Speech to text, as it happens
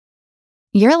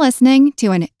You're listening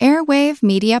to an Airwave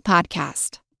Media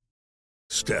Podcast.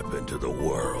 Step into the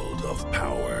world of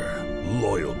power,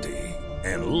 loyalty,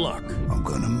 and luck. I'm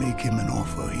gonna make him an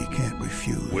offer he can't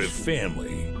refuse. With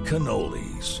family,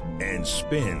 cannolis, and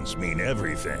spins mean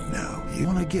everything. Now, you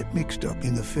wanna get mixed up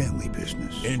in the family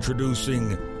business.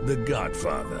 Introducing The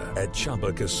Godfather at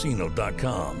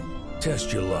ChumbaCasino.com.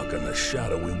 Test your luck in the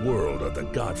shadowy world of The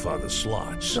Godfather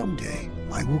slot. Someday,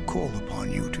 I will call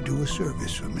upon you to do a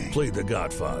service for me. Play The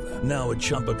Godfather now at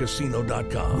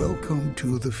ChumbaCasino.com. Welcome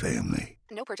to the family.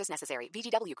 No purchase necessary.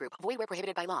 VGW Group. Void where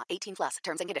prohibited by law. 18 plus.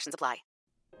 Terms and conditions apply.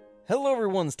 Hello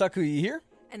everyone, Stakuyi here.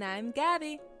 And I'm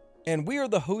Gabby. And we are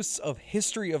the hosts of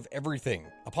History of Everything,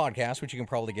 a podcast which you can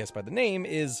probably guess by the name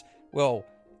is, well,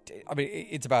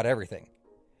 it's about everything.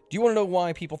 Do you want to know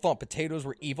why people thought potatoes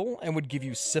were evil and would give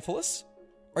you syphilis?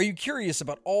 Are you curious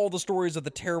about all the stories of the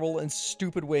terrible and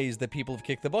stupid ways that people have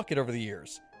kicked the bucket over the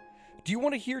years? Do you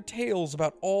want to hear tales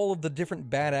about all of the different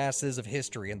badasses of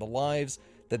history and the lives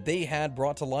that they had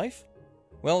brought to life?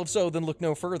 Well, if so, then look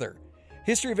no further.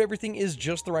 History of Everything is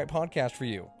just the right podcast for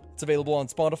you. It's available on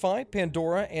Spotify,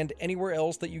 Pandora, and anywhere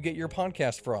else that you get your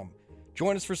podcast from.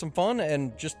 Join us for some fun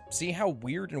and just see how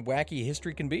weird and wacky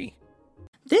history can be.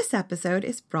 This episode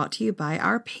is brought to you by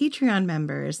our Patreon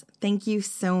members. Thank you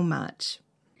so much.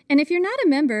 And if you're not a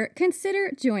member,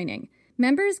 consider joining.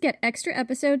 Members get extra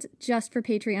episodes just for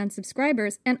Patreon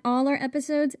subscribers, and all our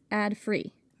episodes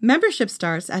ad-free. Membership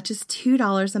starts at just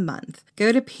 $2 a month.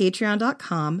 Go to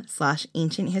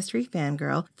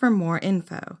patreon.com/ancienthistoryfangirl for more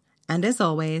info. And as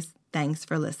always, thanks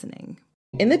for listening.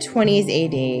 In the 20s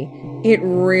AD, it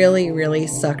really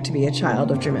sucked to be a child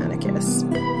of Germanicus.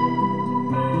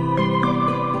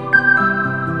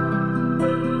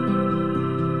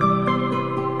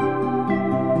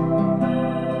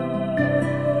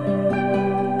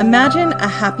 Imagine a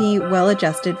happy,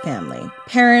 well-adjusted family.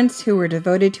 Parents who were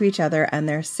devoted to each other and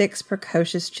their 6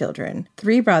 precocious children,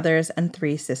 3 brothers and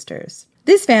 3 sisters.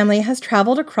 This family has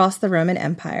traveled across the Roman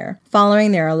Empire.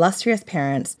 Following their illustrious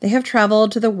parents, they have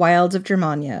traveled to the wilds of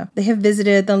Germania. They have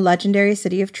visited the legendary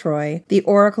city of Troy, the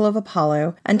Oracle of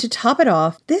Apollo, and to top it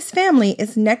off, this family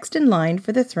is next in line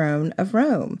for the throne of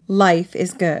Rome. Life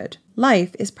is good.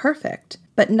 Life is perfect.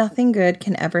 But nothing good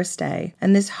can ever stay,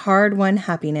 and this hard-won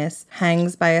happiness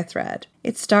hangs by a thread.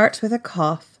 It starts with a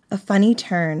cough, a funny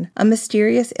turn, a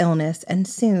mysterious illness, and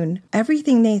soon,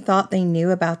 everything they thought they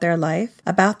knew about their life,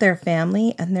 about their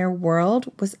family, and their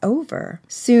world was over.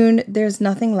 Soon, there's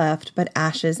nothing left but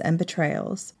ashes and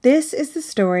betrayals. This is the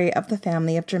story of the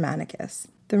family of Germanicus.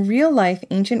 The real-life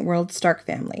ancient world Stark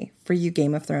family, for you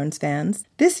Game of Thrones fans.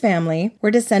 This family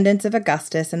were descendants of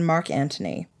Augustus and Mark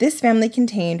Antony. This family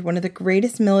contained one of the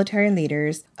greatest military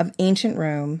leaders of ancient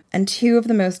Rome and 2 of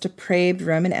the most depraved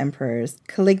Roman emperors,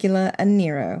 Caligula and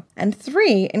Nero, and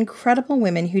 3 incredible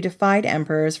women who defied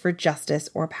emperors for justice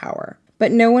or power.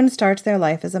 But no one starts their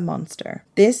life as a monster.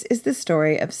 This is the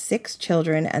story of 6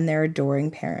 children and their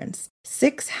adoring parents.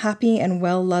 6 happy and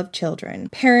well-loved children,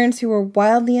 parents who were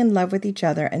wildly in love with each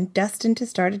other and destined to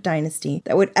start a dynasty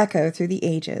that would echo through the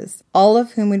ages, all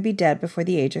of whom would be dead before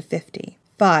the age of 50.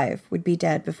 5 would be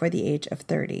dead before the age of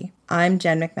 30. I'm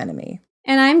Jen McMenemy.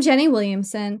 And I'm Jenny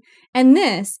Williamson, and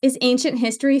this is Ancient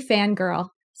History Fangirl.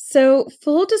 So,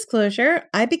 full disclosure,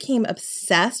 I became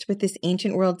obsessed with this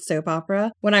ancient world soap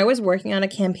opera when I was working on a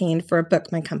campaign for a book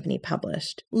my company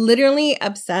published. Literally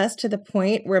obsessed to the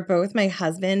point where both my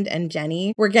husband and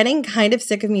Jenny were getting kind of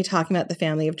sick of me talking about the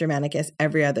family of Germanicus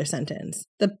every other sentence.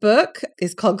 The book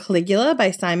is called Caligula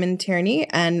by Simon Tierney,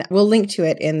 and we'll link to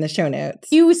it in the show notes.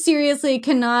 You seriously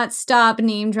cannot stop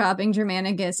name-dropping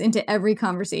Germanicus into every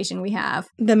conversation we have.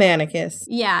 The Manicus.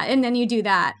 Yeah, and then you do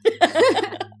that.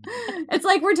 It's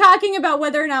like we're talking about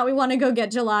whether or not we want to go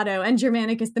get gelato, and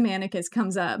Germanicus the Manicus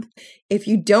comes up. If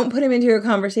you don't put him into a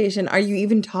conversation, are you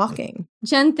even talking?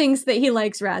 Jen thinks that he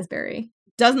likes raspberry.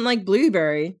 Doesn't like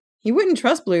blueberry. He wouldn't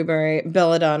trust blueberry.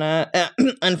 Belladonna.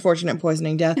 Unfortunate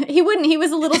poisoning death. He wouldn't. He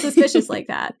was a little suspicious like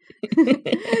that.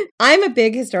 I'm a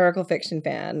big historical fiction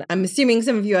fan. I'm assuming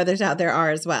some of you others out there are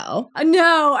as well.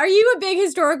 No. Are you a big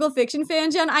historical fiction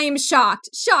fan, Jen? I am shocked.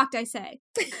 Shocked, I say.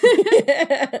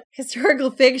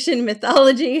 Historical fiction,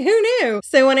 mythology, who knew?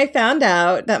 So when I found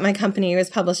out that my company was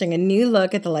publishing a new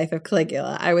look at the life of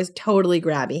Caligula, I was totally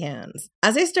grabby hands.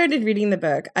 As I started reading the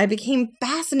book, I became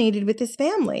fascinated with this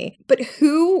family. But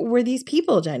who were these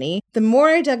people, Jenny? The more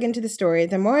I dug into the story,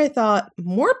 the more I thought,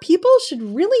 more people should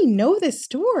really know this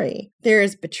story.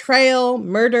 There's betrayal,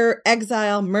 murder,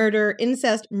 exile, murder,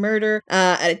 incest, murder,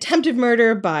 an attempted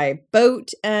murder by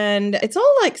boat, and it's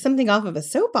all like something off of a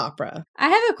soap opera. I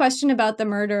have a question about the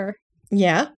murder.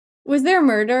 Yeah? Was there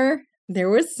murder? There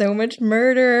was so much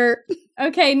murder.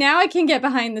 Okay, now I can get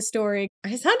behind the story.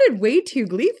 I sounded way too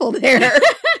gleeful there.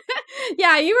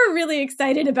 Yeah, you were really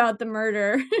excited about the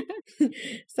murder.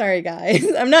 Sorry, guys.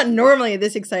 I'm not normally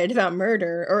this excited about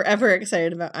murder or ever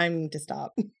excited about... I need to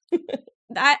stop.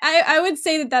 I would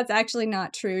say that that's actually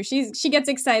not true. She gets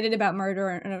excited about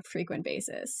murder on a frequent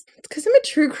basis. It's because I'm a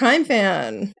true crime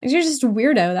fan. You're just a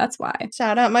weirdo, that's why.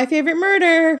 Shout out my favorite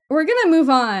murder. We're gonna move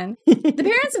on. The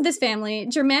parents of this family,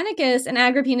 Germanicus and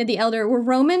Agrippina the Elder, were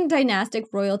Roman dynastic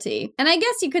royalty. And I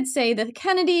guess you could say the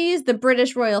Kennedys, the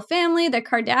British royal family, the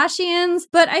Kardashians.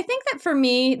 But I think that for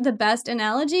me, the best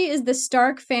analogy is the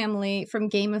Stark family from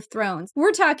Game of Thrones.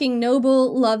 We're talking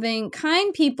noble, loving,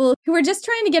 kind people who are just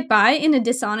trying to get by in a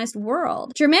dishonest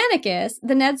world. Germanicus,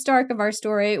 the Ned Stark of our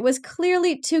story, was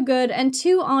clearly too good and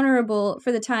too honorable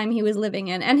for the time he was living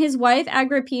in. And his wife,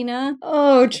 Agrippina...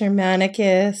 Oh,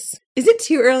 Germanicus. Is it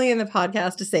too early in the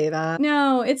podcast to say that?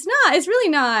 No, it's not. It's really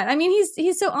not. I mean,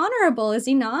 he's so honorable, is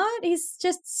he not? He's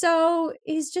just so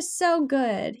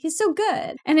good. He's so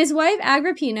good. And his wife,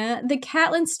 Agrippina, the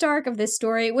Catelyn Stark of this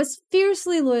story, was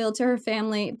fiercely loyal to her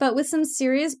family, but with some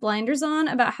serious blinders on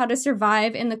about how to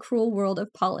survive in the cruel world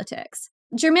of politics.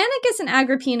 Germanicus and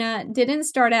Agrippina didn't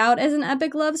start out as an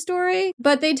epic love story,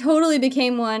 but they totally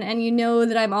became one, and you know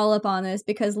that I'm all up on this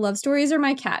because love stories are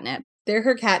my catnip. They're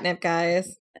her catnip,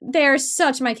 guys. They're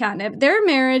such my catnip. Their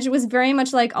marriage was very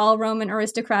much like all Roman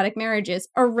aristocratic marriages,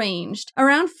 arranged.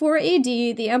 Around 4 AD,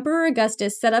 the Emperor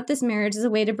Augustus set up this marriage as a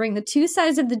way to bring the two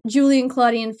sides of the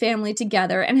Julian-Claudian family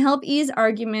together and help ease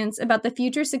arguments about the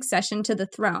future succession to the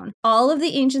throne. All of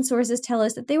the ancient sources tell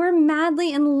us that they were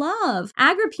madly in love.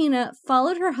 Agrippina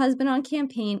followed her husband on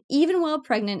campaign even while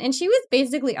pregnant, and she was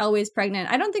basically always pregnant.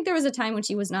 I don't think there was a time when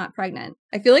she was not pregnant.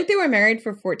 I feel like they were married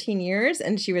for 14 years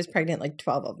and she was pregnant like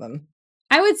 12 of them.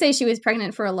 I would say she was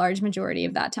pregnant for a large majority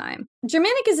of that time.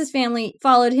 Germanicus' family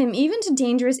followed him even to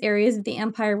dangerous areas of the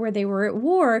empire where they were at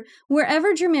war.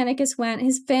 Wherever Germanicus went,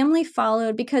 his family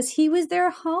followed because he was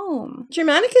their home.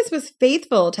 Germanicus was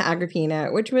faithful to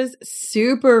Agrippina, which was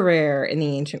super rare in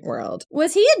the ancient world.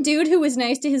 Was he a dude who was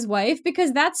nice to his wife?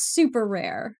 Because that's super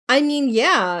rare. I mean,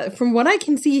 yeah, from what I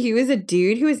can see, he was a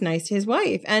dude who was nice to his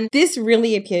wife. And this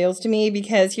really appeals to me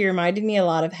because he reminded me a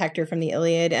lot of Hector from the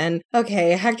Iliad. And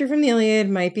okay, Hector from the Iliad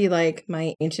might be like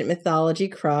my ancient mythology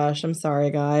crush. I'm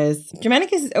sorry, guys.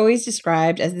 Germanicus is always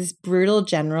described as this brutal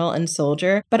general and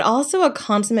soldier, but also a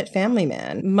consummate family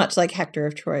man, much like Hector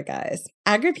of Troy, guys.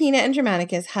 Agrippina and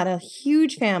Germanicus had a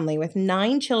huge family with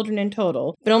 9 children in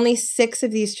total, but only 6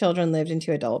 of these children lived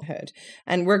into adulthood.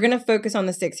 And we're going to focus on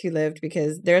the 6 who lived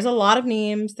because there's a lot of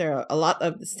names, there are a lot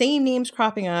of the same names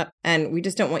cropping up, and we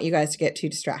just don't want you guys to get too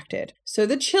distracted. So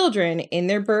the children in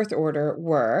their birth order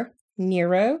were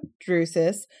Nero,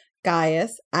 Drusus,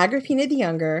 Gaius, Agrippina the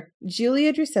Younger,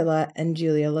 Julia Drusilla, and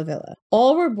Julia Livilla.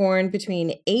 All were born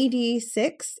between AD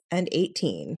 6 and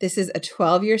 18. This is a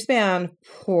 12-year span.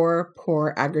 Poor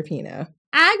Agrippina.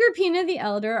 Agrippina the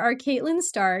Elder, or Catelyn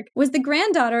Stark, was the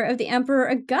granddaughter of the Emperor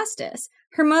Augustus.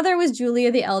 Her mother was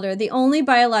Julia the Elder, the only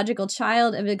biological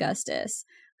child of Augustus,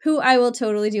 who I will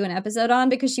totally do an episode on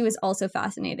because she was also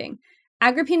fascinating.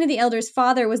 Agrippina the Elder's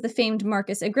father was the famed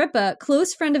Marcus Agrippa,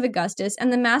 close friend of Augustus,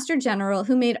 and the master general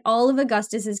who made all of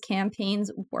Augustus's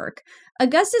campaigns work.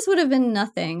 Augustus would have been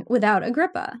nothing without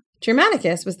Agrippa.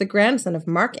 Germanicus was the grandson of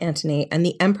Mark Antony and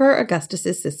the Emperor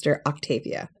Augustus's sister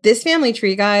Octavia. This family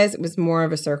tree, guys, was more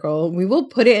of a circle. We will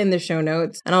put it in the show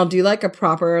notes, and I'll do like a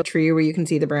proper tree where you can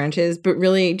see the branches, but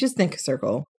really just think a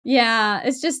circle. Yeah,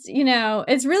 it's just,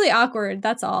 it's really awkward,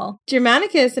 that's all.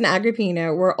 Germanicus and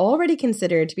Agrippina were already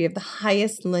considered to be of the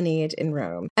highest lineage in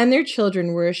Rome, and their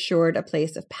children were assured a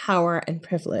place of power and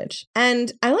privilege.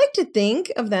 And I like to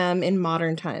think of them in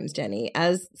modern times, Jenny,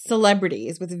 as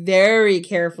celebrities with very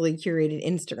carefully curated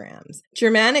Instagrams.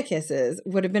 Germanicus's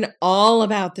would have been all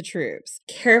about the troops.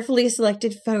 Carefully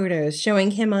selected photos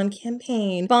showing him on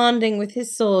campaign, bonding with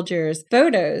his soldiers,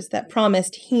 photos that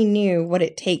promised he knew what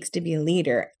it takes to be a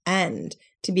leader and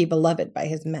to be beloved by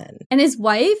his men. And his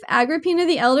wife, Agrippina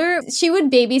the Elder, she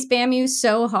would baby spam you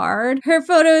so hard. Her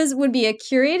photos would be a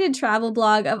curated travel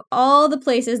blog of all the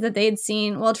places that they'd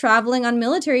seen while traveling on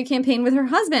military campaign with her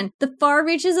husband. The far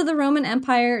reaches of the Roman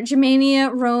Empire, Germania,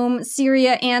 Rome,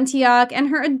 Syria, Antioch, and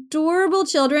her adorable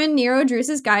children, Nero,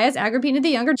 Drusus, Gaius, Agrippina the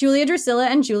Younger, Julia Drusilla,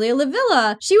 and Julia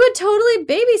Livilla. She would totally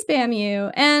baby spam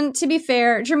you. And to be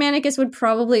fair, Germanicus would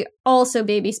probably also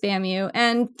baby spam you.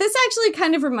 And this actually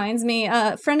kind of reminds me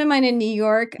A friend of mine in New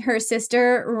York, her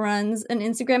sister runs an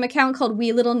Instagram account called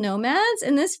We Little Nomads.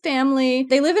 And this family,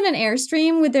 they live in an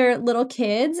Airstream with their little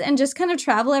kids and just kind of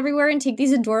travel everywhere and take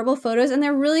these adorable photos. And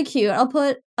they're really cute. I'll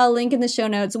put a link in the show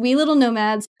notes. We Little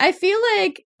Nomads. I feel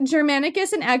like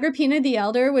Germanicus and Agrippina the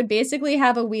Elder would basically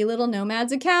have a We Little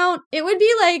Nomads account. It would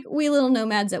be like We Little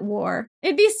Nomads at war.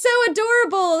 It'd be so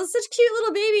adorable. Such cute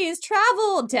little babies.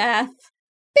 Travel, death.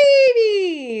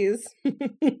 Babies!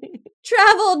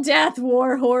 Travel, death,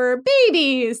 war, horror,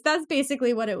 babies. That's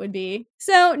basically what it would be.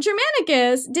 So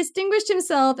Germanicus distinguished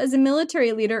himself as a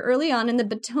military leader early on in the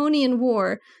Battonian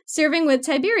War, serving with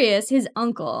Tiberius, his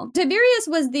uncle. Tiberius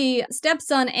was the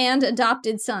stepson and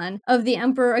adopted son of the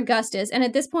Emperor Augustus, and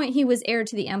at this point he was heir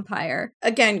to the empire.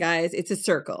 Again, guys, it's a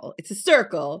circle. It's a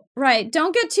circle. Right.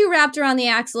 Don't get too wrapped around the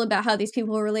axle about how these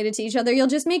people were related to each other. You'll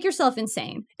just make yourself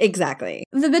insane. Exactly.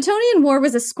 The Battonian War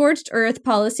was a scorched earth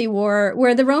policy war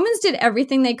where the Romans did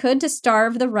everything they could to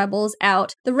starve the rebels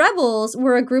out. The rebels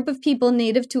were a group of people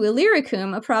native to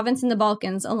Illyricum, a province in the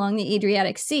Balkans along the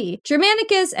Adriatic Sea.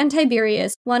 Germanicus and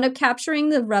Tiberius wound up capturing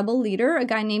the rebel leader, a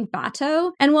guy named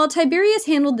Bato, and while Tiberius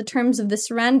handled the terms of the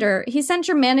surrender, he sent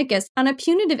Germanicus on a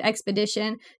punitive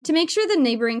expedition to make sure the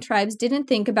neighboring tribes didn't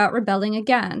think about rebelling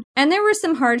again. And there were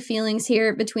some hard feelings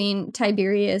here between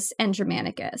Tiberius and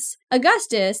Germanicus.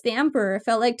 Augustus, the emperor,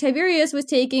 felt like Tiberius was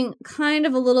taking kind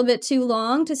of a little bit too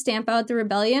long to stamp out the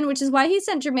rebellion, which is why he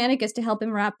sent Germanicus to help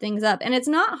him wrap things up. And it's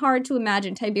not hard to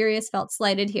imagine Tiberius felt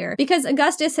slighted here, because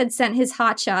Augustus had sent his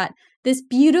hotshot, this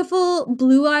beautiful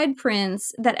blue-eyed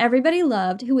prince that everybody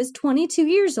loved, who was 22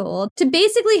 years old, to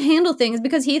basically handle things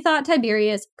because he thought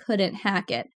Tiberius couldn't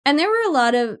hack it. And there were a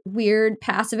lot of weird,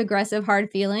 passive-aggressive, hard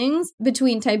feelings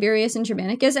between Tiberius and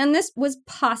Germanicus, and this was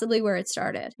possibly where it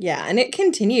started. Yeah, and it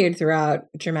continued throughout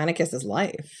Germanicus's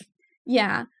life.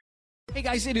 Yeah. Hey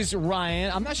guys, it is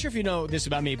Ryan. I'm not sure if you know this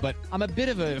about me, but I'm a bit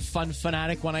of a fun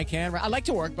fanatic when I can. I like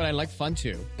to work, but I like fun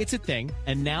too. It's a thing.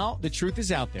 And now the truth is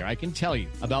out there. I can tell you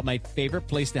about my favorite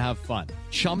place to have fun.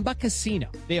 Chumba Casino.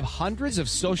 They have hundreds of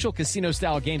social casino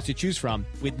style games to choose from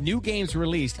with new games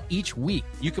released each week.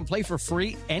 You can play for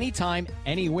free anytime,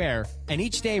 anywhere. And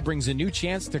each day brings a new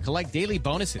chance to collect daily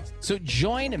bonuses. So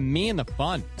join me in the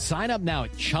fun. Sign up now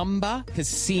at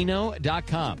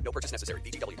ChumbaCasino.com. No purchase necessary.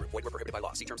 VGW Group. Void where prohibited by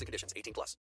law. See terms and conditions.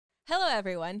 18+. Hello,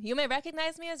 everyone. You may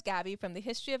recognize me as Gabby from the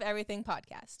History of Everything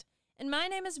podcast. And my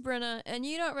name is Brenna, and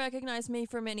you don't recognize me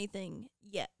from anything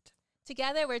yet.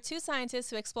 Together, we're two scientists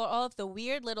who explore all of the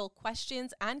weird little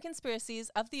questions and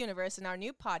conspiracies of the universe in our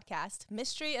new podcast,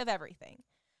 Mystery of Everything.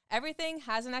 Everything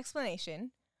has an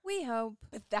explanation. We hope.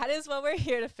 But that is what we're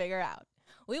here to figure out.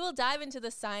 We will dive into the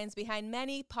science behind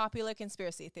many popular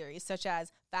conspiracy theories, such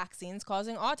as vaccines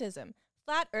causing autism,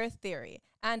 flat earth theory,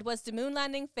 and was the moon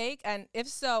landing fake? And if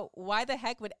so, why the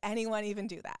heck would anyone even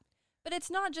do that? But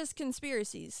it's not just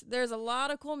conspiracies. There's a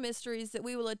lot of cool mysteries that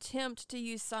we will attempt to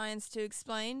use science to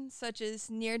explain, such as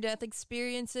near-death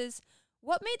experiences,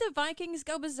 what made the Vikings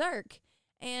go berserk,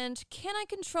 and can I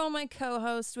control my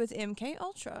co-host with MK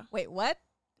Ultra? Wait, what?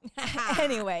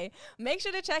 Anyway, make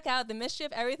sure to check out the Mystery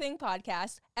of Everything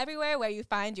podcast everywhere where you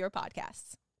find your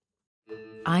podcasts.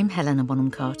 I'm Helena Bonham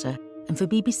Carter, and for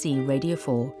BBC Radio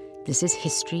 4, this is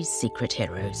History's Secret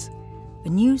Heroes, a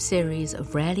new series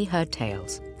of rarely heard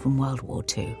tales from World War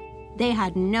II. They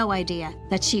had no idea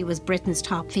that she was Britain's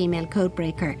top female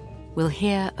codebreaker. We'll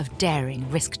hear of daring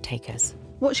risk-takers.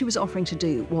 What she was offering to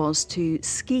do was to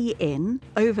ski in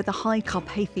over the high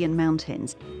Carpathian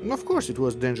mountains. Of course it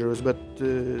was dangerous, but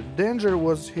danger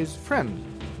was his friend.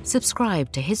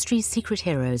 Subscribe to History's Secret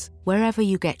Heroes wherever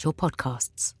you get your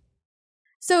podcasts.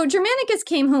 So Germanicus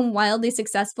came home wildly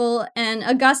successful, and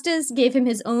Augustus gave him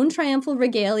his own triumphal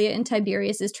regalia in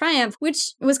Tiberius's triumph,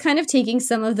 which was kind of taking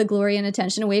some of the glory and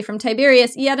attention away from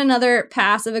Tiberius, yet another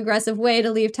passive-aggressive way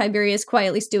to leave Tiberius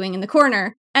quietly stewing in the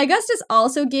corner. Augustus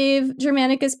also gave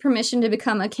Germanicus permission to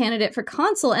become a candidate for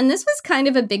consul, and this was kind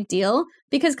of a big deal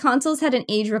because consuls had an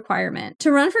age requirement.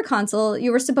 To run for consul,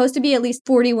 you were supposed to be at least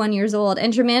 41 years old,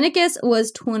 and Germanicus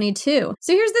was 22.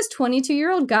 So here's this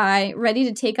 22-year-old guy ready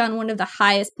to take on one of the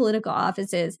highest political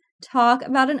offices. Talk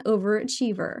about an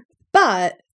overachiever.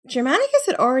 But Germanicus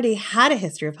had already had a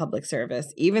history of public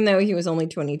service, even though he was only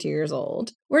 22 years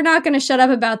old. We're not going to shut up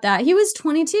about that. He was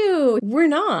 22. We're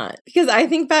not. Because I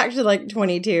think back to like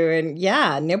 22 and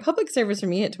yeah, no public service for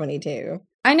me at 22.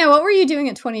 I know. What were you doing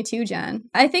at 22, Jen?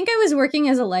 I think I was working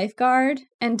as a lifeguard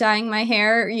and dyeing my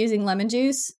hair using lemon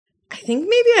juice. I think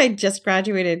maybe I just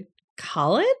graduated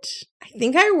college. I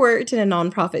think I worked in a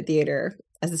nonprofit theater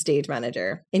as a stage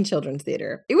manager in children's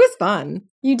theater. It was fun.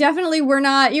 You definitely were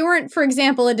not. You weren't, for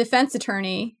example, a defense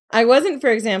attorney. I wasn't, for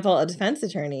example, a defense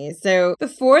attorney. So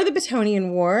before the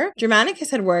Battonian War,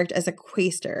 Germanicus had worked as a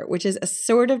quaestor, which is a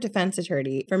sort of defense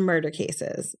attorney for murder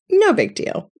cases. No big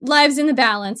deal. Lives in the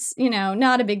balance,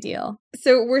 not a big deal.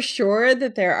 So we're sure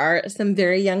that there are some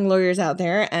very young lawyers out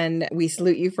there, and we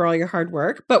salute you for all your hard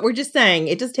work, but we're just saying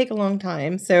it does take a long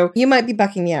time, so you might be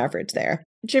bucking the average there.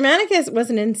 Germanicus was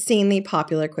an insanely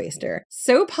popular quaestor.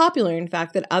 So popular, in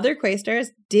fact, that other quaestors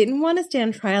didn't want to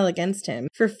stand trial against him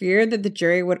for fear that the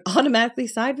jury would automatically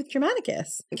side with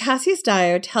Germanicus. Cassius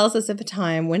Dio tells us of a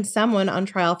time when someone on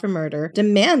trial for murder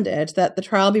demanded that the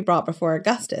trial be brought before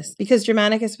Augustus because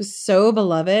Germanicus was so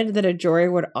beloved that a jury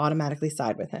would automatically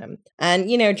side with him. And,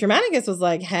 Germanicus was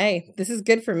like, hey, this is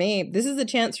good for me. This is a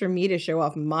chance for me to show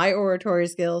off my oratory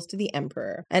skills to the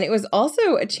emperor. And it was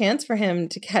also a chance for him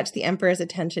to catch the emperor's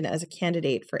attention as a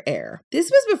candidate for heir.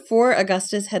 This was before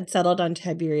Augustus had settled on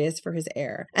Tiberius for his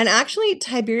heir. And actually,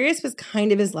 Tiberius was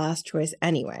kind of his last choice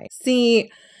anyway.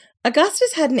 See,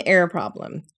 Augustus had an heir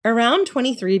problem. Around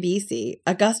 23 BC,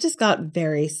 Augustus got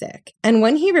very sick. And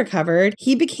when he recovered,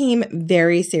 he became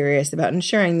very serious about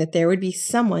ensuring that there would be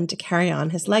someone to carry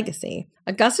on his legacy.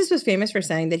 Augustus was famous for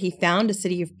saying that he found a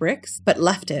city of bricks, but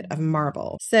left it of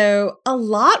marble. So a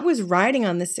lot was riding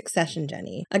on this succession,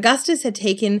 Jenny. Augustus had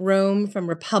taken Rome from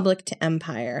republic to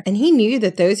empire, and he knew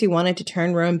that those who wanted to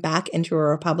turn Rome back into a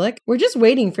republic were just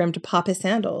waiting for him to pop his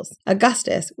sandals.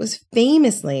 Augustus was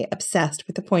famously obsessed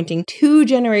with appointing 2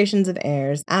 generations of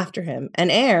heirs after him,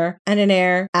 an heir and an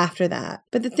heir after that.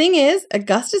 But the thing is,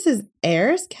 Augustus's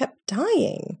heirs kept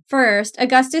dying. First,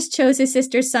 Augustus chose his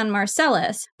sister's son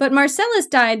Marcellus, but Marcellus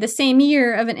died the same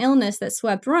year of an illness that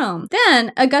swept Rome.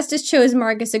 Then, Augustus chose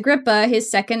Marcus Agrippa,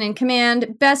 his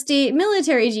second-in-command, bestie,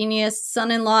 military genius,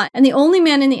 son-in-law, and the only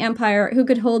man in the empire who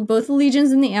could hold both the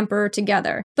legions and the emperor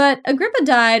together. But Agrippa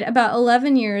died about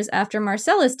 11 years after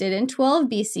Marcellus did in 12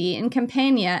 BC in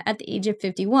Campania at the age of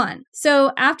 51.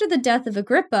 So, after the death of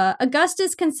Agrippa,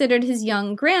 Augustus considered his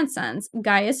young grandsons,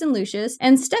 Gaius and Lucius,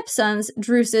 and stepsons,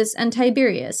 Drusus and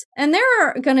Tiberius. And there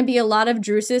are going to be a lot of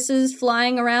Drususes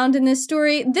flying around in this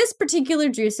story. This particular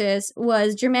Drusus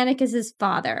was Germanicus'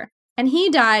 father, and he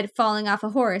died falling off a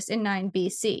horse in 9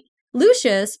 BC.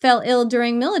 Lucius fell ill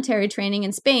during military training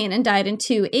in Spain and died in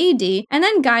 2 AD, and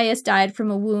then Gaius died from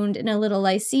a wound in a little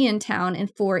Lycian town in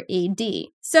 4 AD.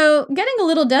 So, getting a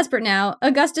little desperate now,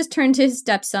 Augustus turned to his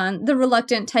stepson, the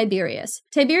reluctant Tiberius.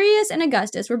 Tiberius and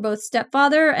Augustus were both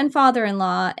stepfather and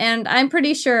father-in-law, and I'm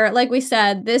pretty sure, like we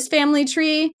said, this family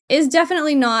tree is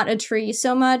definitely not a tree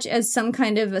so much as some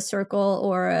kind of a circle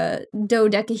or a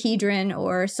dodecahedron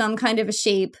or some kind of a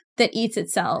shape that eats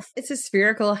itself. It's a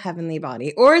spherical heavenly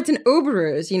body. Or it's an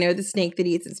Ouroboros, the snake that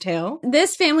eats its tail.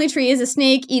 This family tree is a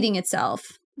snake eating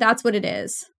itself. That's what it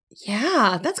is.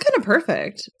 Yeah, that's kind of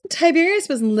perfect. Tiberius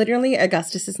was literally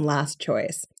Augustus's last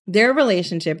choice. Their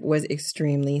relationship was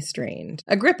extremely strained.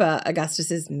 Agrippa,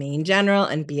 Augustus's main general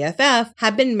and BFF,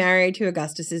 had been married to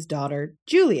Augustus's daughter,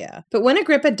 Julia. But when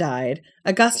Agrippa died,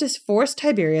 Augustus forced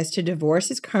Tiberius to divorce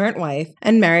his current wife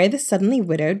and marry the suddenly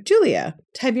widowed Julia.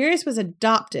 Tiberius was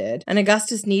adopted, and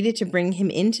Augustus needed to bring him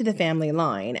into the family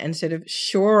line and sort of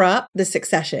shore up the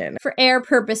succession. For heir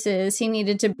purposes, he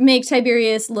needed to make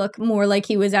Tiberius look more like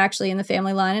he was actually in the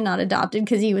family line and not adopted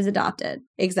because he was adopted.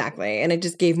 Exactly, and it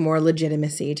just gave more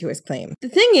legitimacy to his claim. The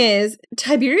thing is,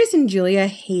 Tiberius and Julia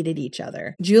hated each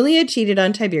other. Julia cheated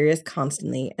on Tiberius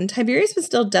constantly, and Tiberius was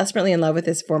still desperately in love with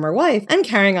his former wife and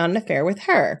carrying on an affair with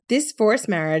her. This forced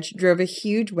marriage drove a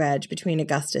huge wedge between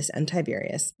Augustus and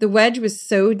Tiberius. The wedge was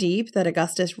so deep that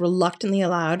Augustus reluctantly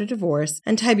allowed a divorce,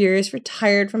 and Tiberius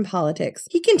retired from politics.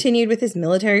 He continued with his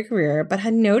military career, but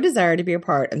had no desire to be a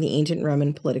part of the ancient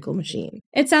Roman political machine.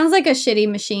 It sounds like a shitty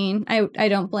machine. I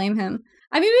don't blame him.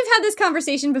 I mean, we've had this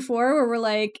conversation before where we're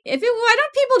like, why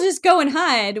don't people just go and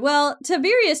hide? Well,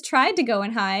 Tiberius tried to go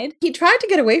and hide. He tried to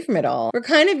get away from it all. We're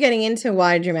kind of getting into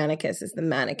why Germanicus is the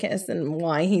Manicus and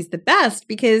why he's the best,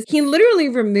 because he literally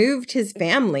removed his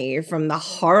family from the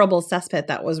horrible cesspit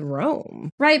that was Rome.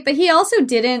 Right, but he also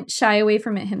didn't shy away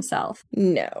from it himself.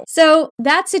 No. So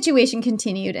that situation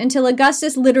continued until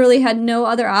Augustus literally had no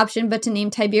other option but to name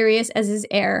Tiberius as his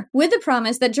heir, with the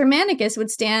promise that Germanicus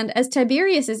would stand as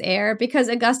Tiberius's heir because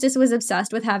Augustus was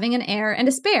obsessed with having an heir and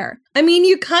a spare. I mean,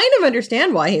 you kind of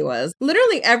understand why he was.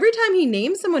 Literally, every time he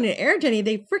names someone an heir, Jenny,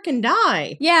 they freaking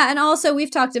die. Yeah, and also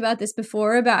we've talked about this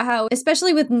before, about how,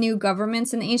 especially with new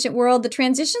governments in the ancient world, the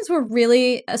transitions were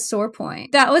really a sore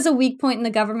point. That was a weak point in the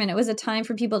government. It was a time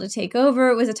for people to take over.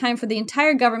 It was a time for the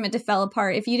entire government to fall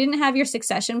apart. If you didn't have your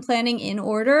succession planning in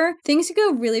order, things could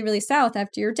go really, really south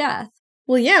after your death.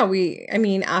 Well, yeah,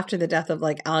 after the death of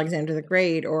Alexander the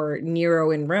Great or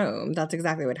Nero in Rome, that's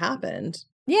exactly what happened.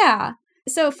 Yeah.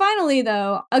 So finally,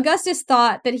 though, Augustus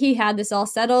thought that he had this all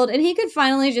settled and he could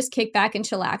finally just kick back and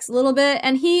chillax a little bit,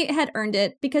 and he had earned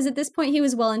it because at this point he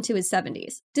was well into his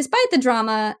 70s. Despite the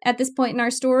drama at this point in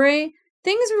our story,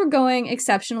 things were going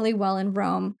exceptionally well in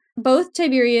Rome. Both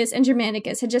Tiberius and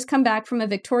Germanicus had just come back from a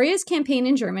victorious campaign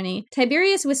in Germany.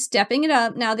 Tiberius was stepping it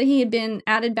up now that he had been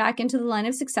added back into the line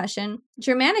of succession.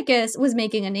 Germanicus was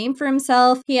making a name for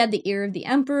himself. He had the ear of the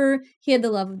emperor. He had the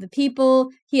love of the people.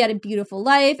 He had a beautiful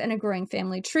life and a growing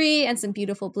family tree and some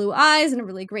beautiful blue eyes and a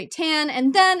really great tan.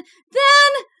 And then,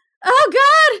 oh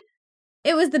God!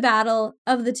 It was the Battle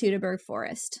of the Teutoburg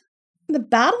Forest. The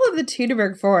Battle of the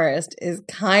Teutoburg Forest is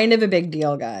kind of a big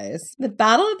deal, guys. The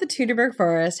Battle of the Teutoburg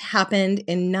Forest happened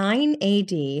in 9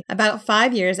 AD, about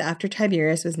 5 years after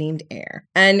Tiberius was named heir.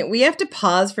 And we have to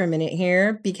pause for a minute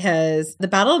here because the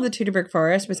Battle of the Teutoburg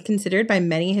Forest was considered by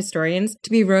many historians to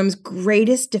be Rome's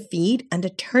greatest defeat and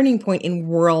a turning point in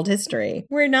world history.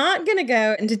 We're not going to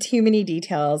go into too many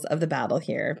details of the battle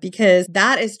here because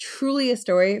that is truly a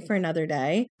story for another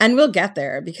day. And we'll get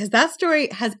there because that story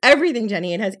has everything,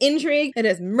 Jenny. It has intrigue. It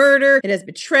has murder, it has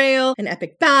betrayal, an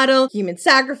epic battle, human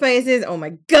sacrifices. Oh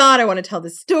my God, I want to tell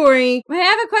this story. I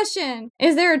have a question.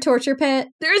 Is there a torture pit?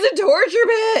 There's a torture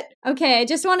pit! Okay, I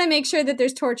just want to make sure that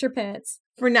there's torture pits.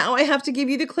 For now, I have to give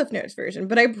you the Cliff Notes version,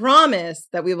 but I promise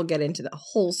that we will get into the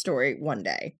whole story one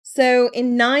day. So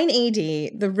in 9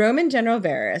 AD, the Roman general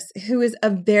Varus, who was a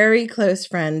very close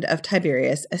friend of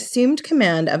Tiberius, assumed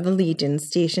command of the legions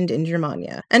stationed in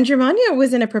Germania. And Germania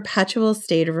was in a perpetual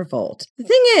state of revolt. The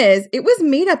thing is, it was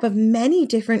made up of many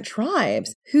different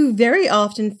tribes who very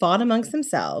often fought amongst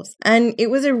themselves, and it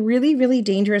was a really, really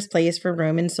dangerous place for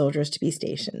Roman soldiers to be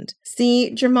stationed.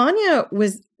 See, Germania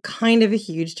was kind of a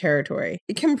huge territory.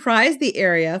 It comprised the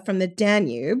area from the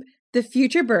Danube, the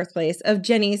future birthplace of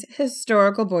Jenny's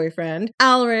historical boyfriend,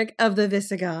 Alaric of the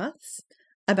Visigoths,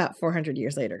 about 400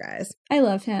 years later, guys. I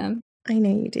love him. I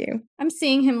know you do. I'm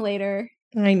seeing him later.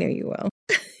 I know you will.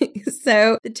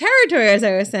 So the territory, as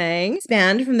I was saying,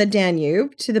 spanned from the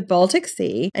Danube to the Baltic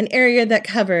Sea, an area that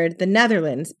covered the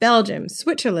Netherlands, Belgium,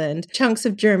 Switzerland, chunks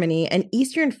of Germany, and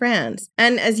eastern France.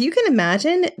 And as you can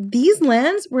imagine, these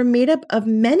lands were made up of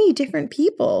many different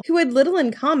people who had little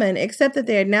in common except that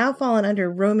they had now fallen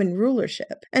under Roman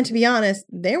rulership. And to be honest,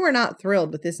 they were not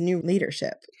thrilled with this new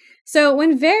leadership. So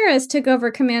when Varus took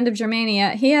over command of Germania,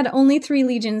 he had only 3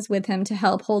 legions with him to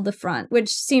help hold the front, which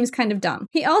seems kind of dumb.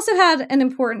 He also had an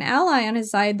important ally on his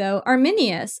side, though,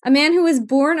 Arminius, a man who was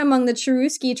born among the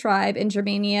Cherusci tribe in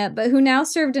Germania, but who now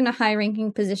served in a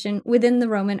high-ranking position within the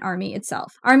Roman army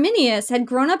itself. Arminius had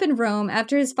grown up in Rome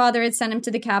after his father had sent him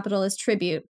to the capital as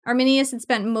tribute. Arminius had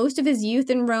spent most of his youth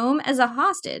in Rome as a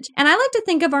hostage. And I like to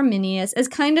think of Arminius as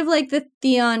kind of like the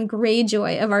Theon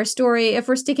Greyjoy of our story if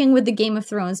we're sticking with the Game of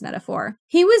Thrones metaphor.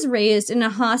 He was raised in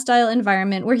a hostile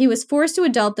environment where he was forced to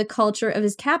adopt the culture of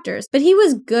his captors, but he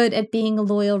was good at being a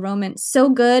loyal Roman, so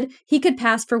good he could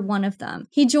pass for one of them.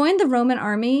 He joined the Roman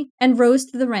army and rose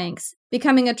through the ranks,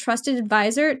 becoming a trusted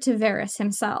advisor to Varus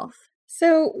himself.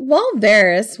 So while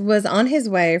Varus was on his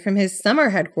way from his summer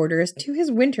headquarters to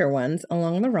his winter ones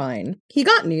along the Rhine, he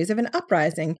got news of an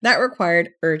uprising that required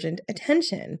urgent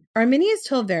attention. Arminius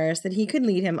told Varus that he could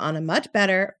lead him on a much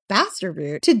better, faster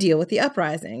route to deal with the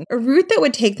uprising, a route that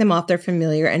would take them off their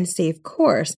familiar and safe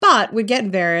course, but would get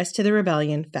Varus to the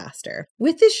rebellion faster.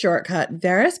 With this shortcut,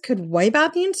 Varus could wipe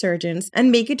out the insurgents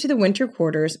and make it to the winter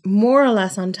quarters more or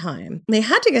less on time. They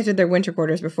had to get to their winter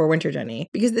quarters before winter, Jenny,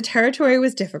 because the territory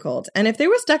was difficult, and if they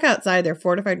were stuck outside their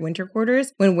fortified winter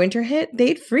quarters, when winter hit,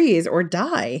 they'd freeze or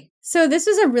die. So this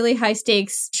was a really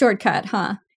high-stakes shortcut,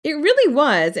 huh? It really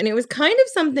was, and it was kind of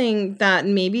something that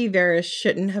maybe Varus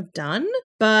shouldn't have done,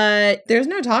 but there's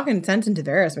no talking sense into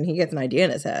Varus when he gets an idea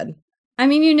in his head. I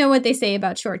mean, you know what they say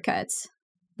about shortcuts.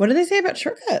 What do they say about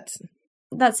shortcuts?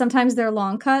 That sometimes they're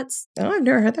long cuts. Oh, I've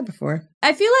never heard that before.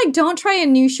 I feel like don't try a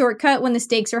new shortcut when the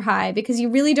stakes are high because you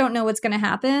really don't know what's going to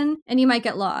happen and you might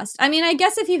get lost. I mean, I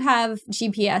guess if you have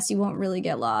GPS, you won't really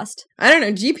get lost. I don't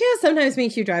know. GPS sometimes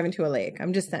makes you drive into a lake.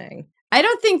 I'm just saying. I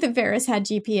don't think that Varus had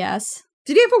GPS.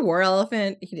 Did he have a war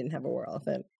elephant? He didn't have a war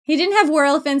elephant. He didn't have war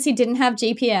elephants. He didn't have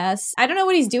GPS. I don't know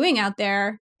what he's doing out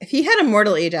there. If he had a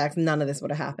mortal Ajax, none of this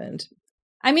would have happened.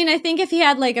 I mean, I think if he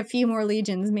had like a few more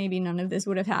legions, maybe none of this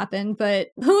would have happened, but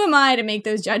who am I to make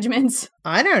those judgments?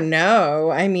 I don't know.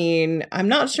 I mean, I'm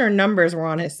not sure numbers were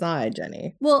on his side,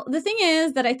 Jenny. Well, the thing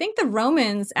is that I think the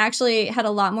Romans actually had a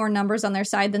lot more numbers on their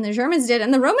side than the Germans did,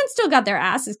 and the Romans still got their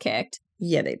asses kicked.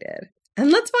 Yeah, they did. And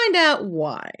let's find out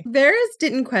why. Varus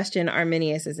didn't question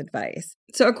Arminius' advice.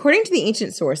 So according to the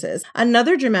ancient sources,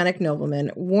 another Germanic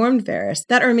nobleman warned Varus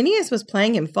that Arminius was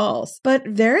playing him false, but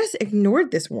Varus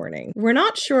ignored this warning. We're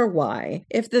not sure why,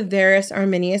 if the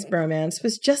Varus-Arminius bromance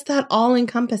was just that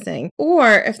all-encompassing,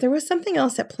 or if there was something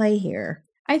else at play here.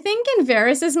 I think in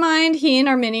Varus's mind, he and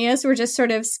Arminius were just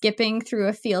sort of skipping through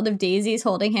a field of daisies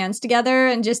holding hands together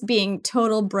and just being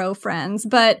total bro friends,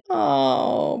 but...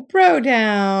 Oh, bro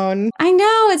down. I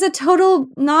know, it's a total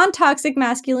non-toxic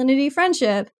masculinity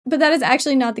friendship, but that is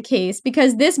actually not the case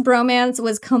because this bromance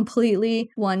was completely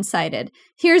one-sided.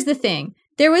 Here's the thing.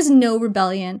 There was no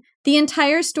rebellion. The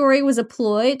entire story was a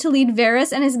ploy to lead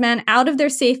Varus and his men out of their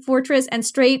safe fortress and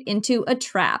straight into a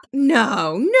trap.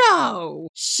 No!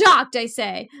 Shocked, I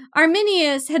say.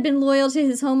 Arminius had been loyal to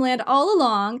his homeland all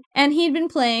along, and he'd been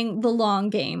playing the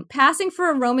long game, passing for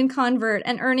a Roman convert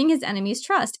and earning his enemies'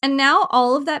 trust. And now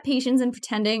all of that patience and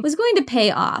pretending was going to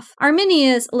pay off.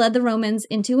 Arminius led the Romans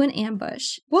into an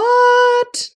ambush.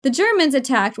 What? The Germans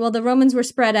attacked while the Romans were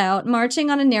spread out, marching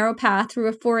on a narrow path through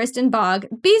a forest and bog,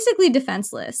 basically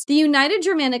defenseless. The united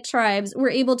Germanic tribes were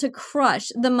able to crush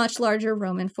the much larger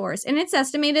Roman force, and it's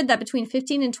estimated that between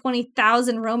 15 and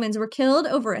 20,000 Romans were killed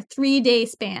over a 3-day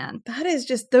span. That is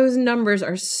just, those numbers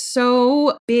are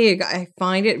so big, I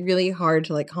find it really hard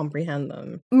to comprehend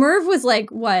them. Merv was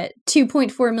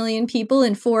 2.4 million people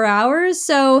in 4 hours,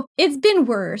 so it's been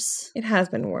worse. It has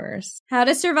been worse. How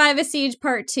to Survive a Siege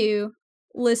Part 2.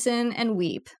 Listen and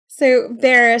weep. So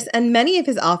Varus and many of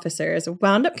his officers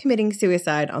wound up committing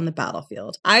suicide on the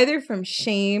battlefield, either from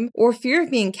shame or fear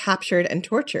of being captured and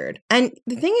tortured. And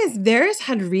the thing is, Varus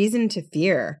had reason to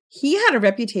fear. He had a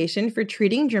reputation for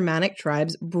treating Germanic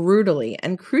tribes brutally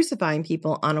and crucifying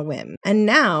people on a whim. And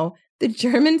now, the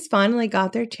Germans finally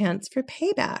got their chance for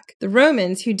payback. The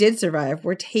Romans who did survive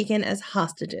were taken as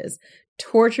hostages,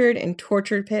 tortured in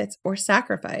torture pits, or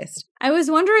sacrificed. I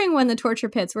was wondering when the torture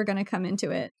pits were going to come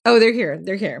into it. Oh, they're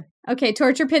here. Okay,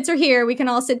 torture pits are here. We can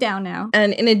all sit down now.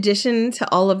 And in addition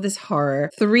to all of this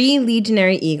horror, 3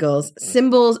 legionary eagles,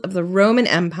 symbols of the Roman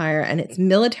Empire and its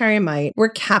military might, were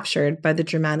captured by the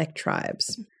Germanic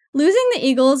tribes. Losing the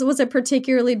eagles was a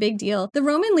particularly big deal. The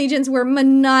Roman legions were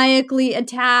maniacally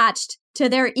attached to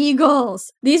their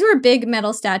eagles. These were big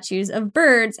metal statues of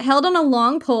birds held on a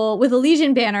long pole with a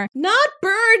legion banner. Not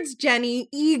birds, Jenny,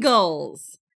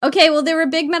 eagles. Okay, well, there were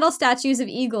big metal statues of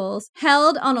eagles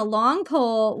held on a long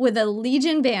pole with a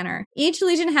legion banner. Each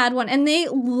legion had one, and they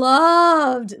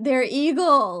loved their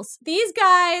eagles. These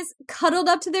guys cuddled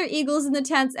up to their eagles in the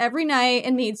tents every night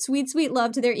and made sweet, sweet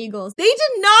love to their eagles. They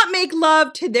did not make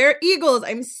love to their eagles.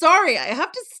 I'm sorry. I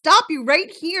have to stop you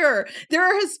right here. There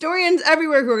are historians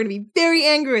everywhere who are going to be very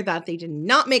angry with that. They did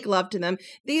not make love to them.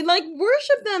 They,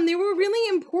 worship them. They were really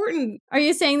important. Are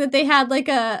you saying that they had,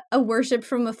 a worship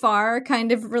from afar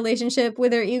kind of relationship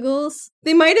with their eagles?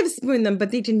 They might have spooned them,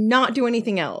 but they did not do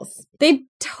anything else. They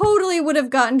totally would have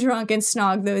gotten drunk and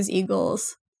snogged those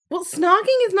eagles. Well,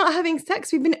 snogging is not having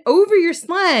sex. We've been over your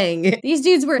slang. These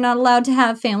dudes were not allowed to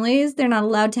have families. They're not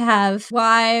allowed to have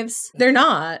wives. They're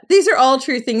not. These are all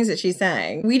true things that she's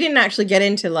saying. We didn't actually get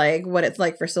into, what it's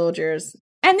like for soldiers.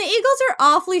 And the eagles are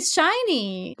awfully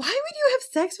shiny. Why would you have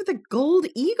sex with a gold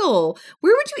eagle?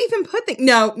 Where would you even put things?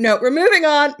 No, we're moving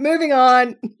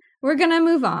on. We're gonna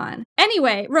move on.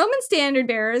 Anyway, Roman standard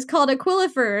bearers called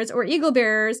aquilifers or eagle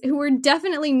bearers who were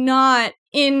definitely not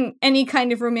in any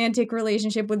kind of romantic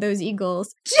relationship with those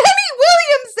eagles.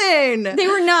 Jenny Williamson! They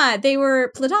were not. They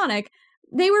were platonic.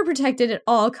 They were protected at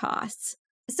all costs.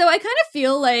 So I kind of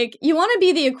feel like you want to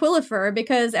be the aquilifer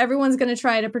because everyone's going to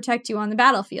try to protect you on the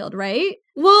battlefield, right?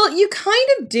 Well, you kind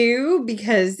of do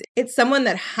because it's someone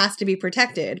that has to be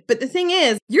protected. But the thing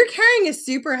is, you're carrying a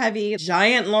super heavy,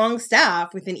 giant long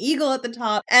staff with an eagle at the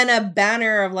top and a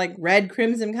banner of red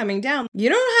crimson coming down. You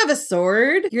don't have a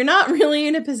sword. You're not really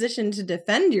in a position to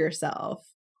defend yourself.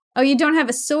 Oh, you don't have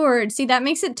a sword. See, that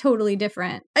makes it totally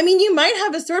different. I mean, you might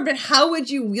have a sword, but how would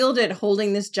you wield it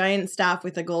holding this giant staff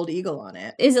with a gold eagle on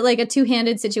it? Is it like a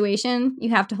two-handed situation? You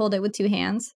have to hold it with 2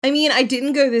 hands? I mean, I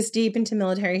didn't go this deep into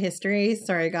military history.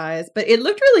 Sorry, guys. But it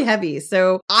looked really heavy,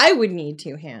 so I would need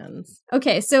 2 hands.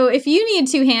 Okay, so if you need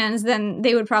 2 hands, then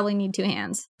they would probably need 2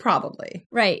 hands. Probably.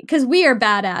 Right, because we are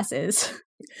badasses.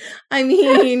 I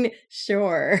mean,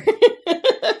 sure.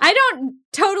 I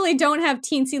totally don't have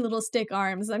teensy little stick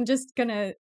arms. I'm just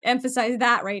gonna emphasize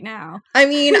that right now. I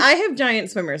mean, I have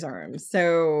giant swimmer's arms,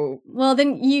 so... Well,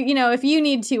 then, you know, if you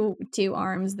need two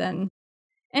arms, then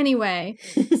Anyway,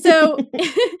 so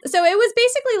it was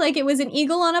basically like it was an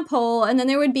eagle on a pole, and then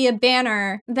there would be a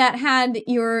banner that had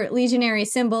your legionary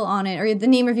symbol on it, or the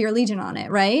name of your legion on it,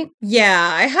 right?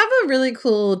 Yeah, I have a really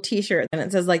cool t-shirt, and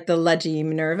it says like the Legi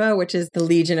Minerva, which is the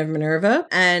Legion of Minerva.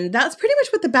 And that's pretty much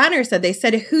what the banner said. They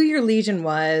said who your legion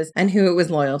was and who it was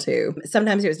loyal to.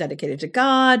 Sometimes it was dedicated to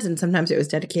gods, and sometimes it was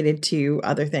dedicated to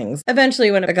other things.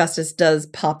 Eventually, when Augustus does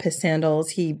pop his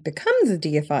sandals, he becomes a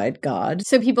deified god.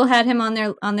 So people had him on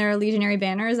their legionary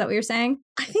banner, is that what you're saying?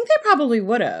 I think they probably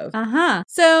would have. Uh-huh.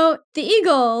 So the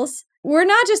eagles were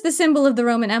not just the symbol of the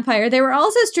Roman Empire, they were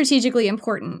also strategically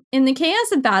important. In the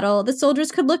chaos of battle, the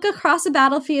soldiers could look across a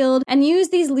battlefield and use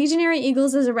these legionary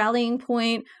eagles as a rallying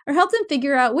point, or help them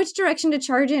figure out which direction to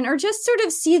charge in, or just sort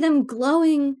of see them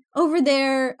glowing over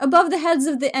there above the heads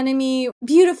of the enemy,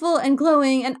 beautiful and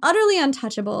glowing and utterly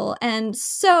untouchable and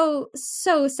so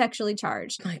sexually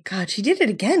charged. My God, she did it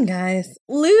again, guys.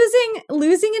 Losing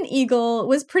an eagle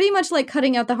was pretty much like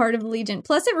cutting out the heart of the legion.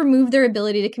 Plus, it removed their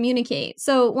ability to communicate.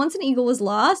 So once an eagle was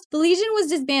lost, the legion was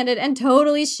disbanded and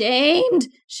totally shamed.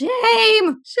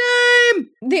 Shame!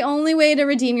 The only way to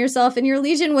redeem yourself and your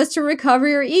legion was to recover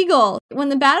your eagle. When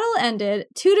the battle ended,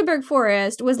 Teutoburg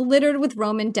Forest was littered with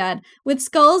Roman dead, with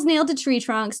skulls nailed to tree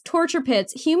trunks, torture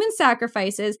pits, human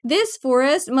sacrifices. This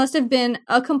forest must have been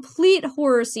a complete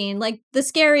horror scene, like the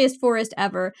scariest forest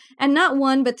ever. And not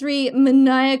one, but 3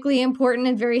 maniacally important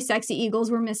and very sexy eagles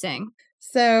were missing.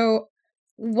 So,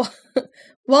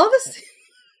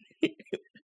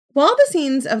 while the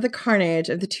scenes of the carnage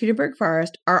of the Teutoburg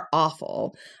Forest are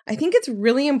awful, I think it's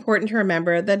really important to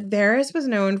remember that Varus was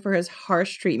known for his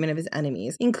harsh treatment of his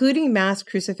enemies, including mass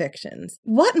crucifixions.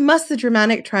 What must the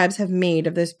Germanic tribes have made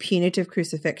of those punitive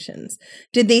crucifixions?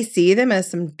 Did they see them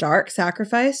as some dark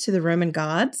sacrifice to the Roman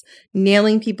gods,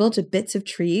 nailing people to bits of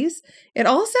trees? It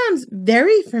all sounds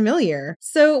very familiar.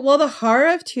 So while the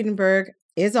horror of Teutoburg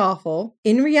is awful,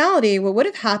 in reality, what would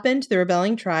have happened to the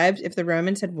rebelling tribes if the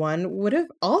Romans had won would have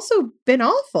also been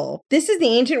awful. This is the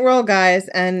ancient world, guys,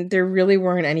 and there really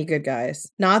weren't any good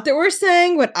guys. Not that we're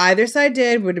saying what either side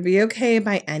did would be okay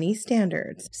by any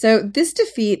standards. So this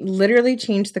defeat literally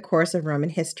changed the course of Roman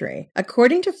history.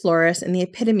 According to Florus in the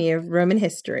Epitome of Roman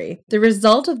History, the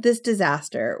result of this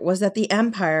disaster was that the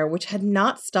empire, which had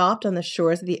not stopped on the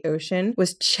shores of the ocean,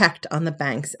 was checked on the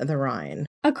banks of the Rhine.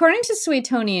 According to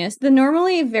Suetonius, the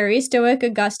normally very stoic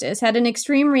Augustus had an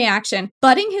extreme reaction,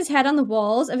 butting his head on the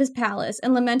walls of his palace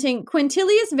and lamenting,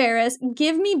 "Quintilius Varus,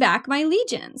 give me back my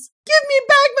legions." Give me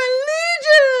back my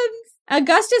legions!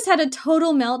 Augustus had a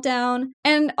total meltdown,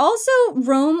 and also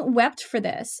Rome wept for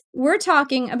this. We're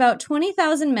talking about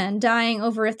 20,000 men dying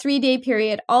over a 3-day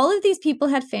period. All of these people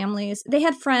had families, they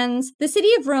had friends. The city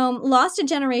of Rome lost a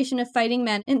generation of fighting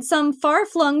men in some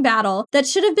far-flung battle that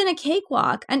should have been a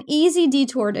cakewalk, an easy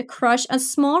detour to crush a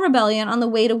small rebellion on the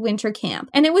way to winter camp.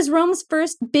 And it was Rome's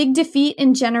first big defeat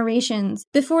in generations.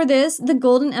 Before this, the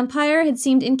Golden Empire had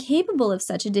seemed incapable of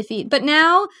such a defeat, but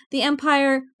now the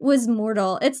empire was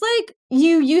mortal. It's like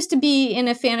you used to be in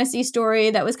a fantasy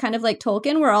story that was kind of like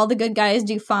Tolkien, where all the good guys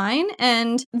do fine,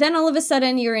 and then all of a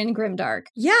sudden you're in grimdark.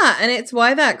 Yeah, and it's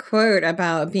why that quote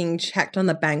about being checked on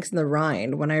the banks of the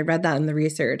Rhine, when I read that in the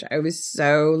research, I was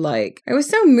so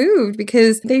moved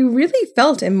because they really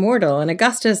felt immortal, and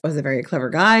Augustus was a very clever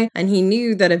guy, and he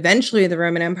knew that eventually the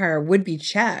Roman Empire would be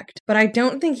checked, but I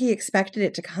don't think he expected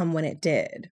it to come when it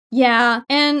did. Yeah,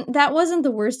 and that wasn't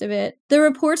the worst of it. The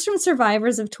reports from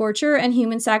survivors of torture and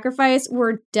human sacrifice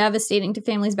were devastating to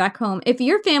families back home. If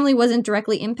your family wasn't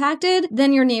directly impacted,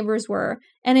 then your neighbors were.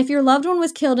 And if your loved one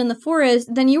was killed in the forest,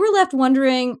 then you were left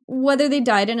wondering whether they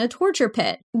died in a torture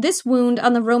pit. This wound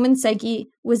on the Roman psyche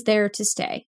was there to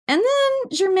stay. And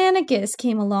then Germanicus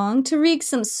came along to wreak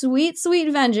some sweet, sweet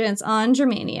vengeance on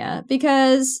Germania,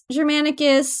 because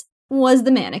Germanicus was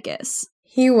the Manicus.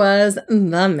 He was the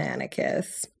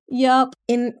Manicus. Yup.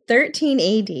 In 13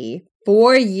 AD,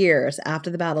 4 years after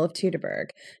the Battle of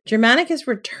Teutoburg, Germanicus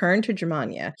returned to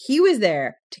Germania. He was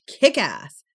there to kick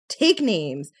ass, take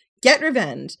names, get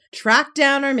revenge, track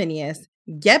down Arminius,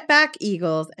 get back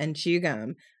eagles, and chew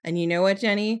gum. And you know what,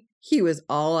 Jenny? He was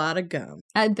all out of gum.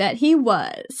 I bet he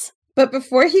was. But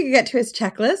before he could get to his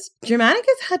checklist,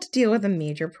 Germanicus had to deal with a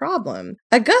major problem.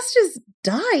 Augustus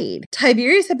died.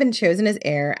 Tiberius had been chosen as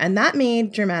heir, and that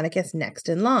made Germanicus next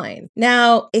in line.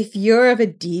 Now, if you're of a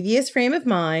devious frame of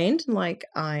mind, like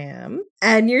I am,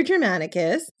 and you're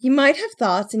Germanicus, you might have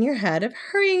thoughts in your head of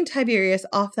hurrying Tiberius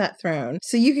off that throne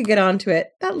so you could get onto it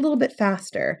that little bit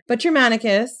faster. But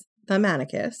Germanicus, the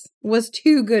Manicus, was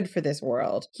too good for this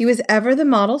world. He was ever the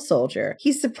model soldier.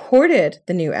 He supported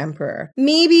the new emperor.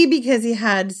 Maybe because he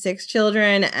had 6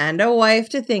 children and a wife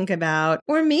to think about,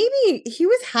 or maybe he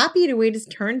was happy to wait his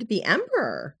turn to be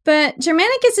emperor. But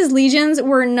Germanicus's legions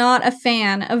were not a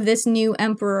fan of this new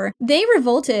emperor. They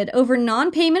revolted over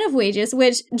non-payment of wages,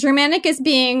 which Germanicus,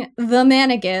 being the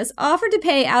Manicus, offered to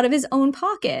pay out of his own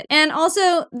pocket. And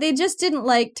also, they just didn't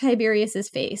like Tiberius's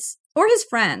face. Or his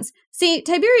friends. See,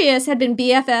 Tiberius had been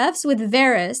BFFs with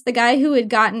Varus, the guy who had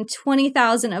gotten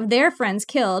 20,000 of their friends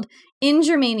killed, in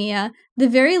Germania, the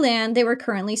very land they were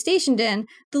currently stationed in.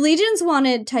 The legions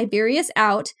wanted Tiberius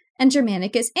out and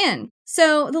Germanicus in.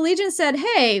 So the legions said,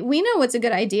 hey, we know what's a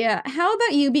good idea. How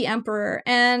about you be emperor?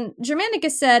 And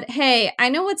Germanicus said, hey, I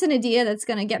know what's an idea that's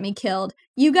going to get me killed.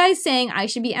 You guys saying I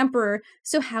should be emperor,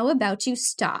 so how about you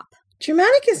stop?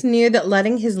 Germanicus knew that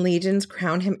letting his legions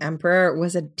crown him emperor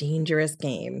was a dangerous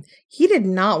game. He did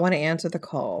not want to answer the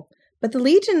call. But the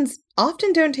legions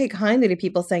often don't take kindly to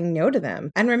people saying no to them.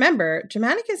 And remember,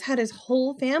 Germanicus had his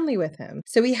whole family with him.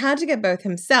 So he had to get both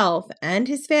himself and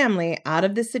his family out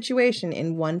of this situation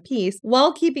in one piece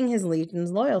while keeping his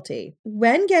legions' loyalty.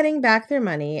 When getting back their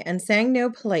money and saying no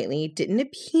politely didn't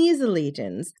appease the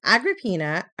legions,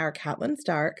 Agrippina, our Catelyn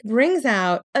Stark, brings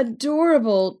out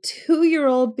adorable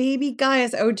 2-year-old baby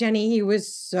Gaius. Oh, Jenny, he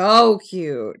was so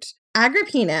cute.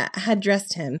 Agrippina had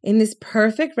dressed him in this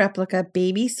perfect replica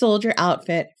baby soldier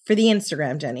outfit for the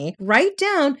Instagram, Jenny, right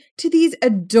down to these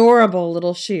adorable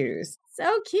little shoes.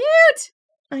 So cute!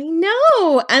 I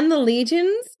know! And the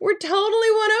legions were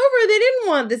totally won over. They didn't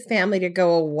want this family to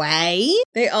go away.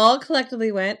 They all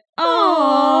collectively went,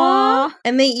 aww!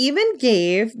 And they even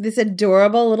gave this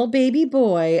adorable little baby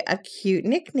boy a cute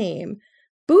nickname,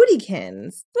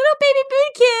 Bootykins. Little baby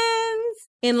Bootykins!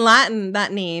 In Latin,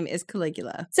 that name is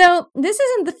Caligula. So, this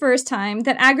isn't the first time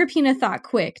that Agrippina thought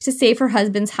quick to save her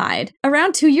husband's hide.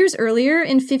 Around 2 years earlier,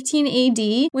 in 15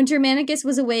 AD, when Germanicus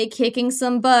was away kicking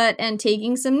some butt and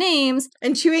taking some names...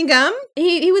 And chewing gum?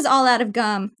 He was all out of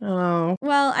gum. Oh.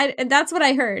 Well, that's what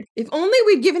I heard. If only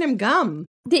we'd given him gum.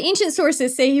 The ancient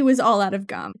sources say he was all out of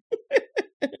gum.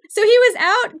 So he was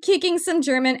out kicking some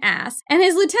German ass, and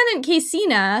his lieutenant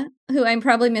Caecina, who I'm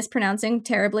probably mispronouncing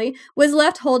terribly, was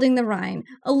left holding the Rhine.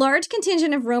 A large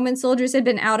contingent of Roman soldiers had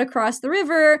been out across the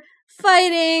river,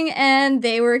 fighting, and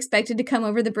they were expected to come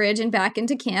over the bridge and back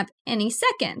into camp any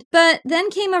second. But then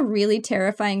came a really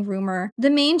terrifying rumor. The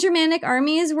main Germanic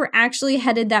armies were actually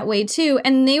headed that way too,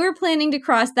 and they were planning to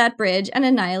cross that bridge and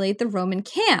annihilate the Roman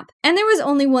camp. And there was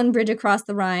only one bridge across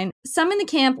the Rhine. Some in the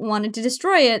camp wanted to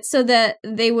destroy it so that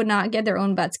they would not get their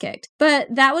own butts kicked. But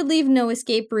that would leave no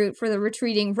escape route for the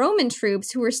retreating Roman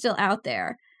troops who were still out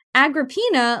there.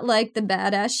 Agrippina, like the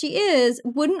badass she is,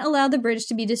 wouldn't allow the bridge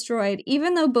to be destroyed,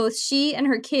 even though both she and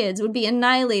her kids would be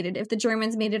annihilated if the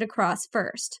Germans made it across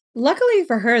first. Luckily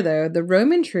for her, though, the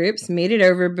Roman troops made it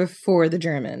over before the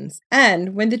Germans.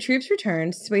 And when the troops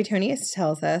returned, Suetonius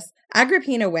tells us,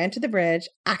 Agrippina went to the bridge,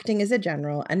 acting as a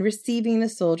general and receiving the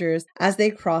soldiers as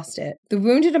they crossed it. The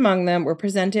wounded among them were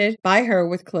presented by her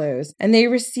with clothes, and they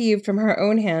received from her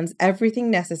own hands everything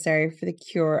necessary for the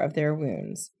cure of their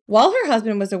wounds. While her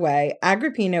husband was away,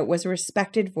 Agrippina was a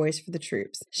respected voice for the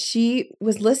troops. She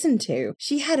was listened to.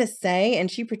 She had a say, and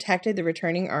she protected the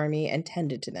returning army and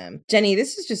tended to them. Jenny,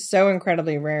 this is just so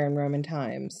incredibly rare in Roman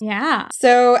times. Yeah.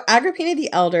 So Agrippina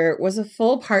the Elder was a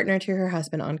full partner to her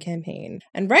husband on campaign.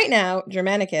 And right now,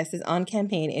 Germanicus is on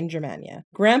campaign in Germania.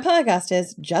 Grandpa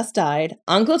Augustus just died.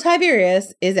 Uncle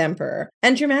Tiberius is emperor.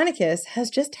 And Germanicus has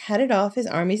just headed off his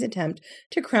army's attempt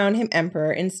to crown him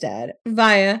emperor instead,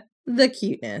 via the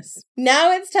cuteness.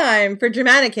 Now it's time for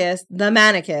Germanicus, the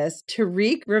Manicus, to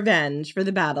wreak revenge for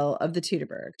the Battle of the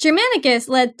Teutoburg. Germanicus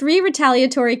led 3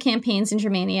 retaliatory campaigns in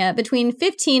Germania between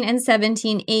 15 and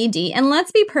 17 AD, and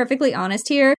let's be perfectly honest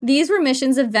here, these were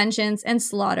missions of vengeance and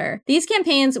slaughter. These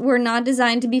campaigns were not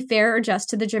designed to be fair or just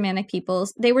to the Germanic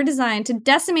peoples. They were designed to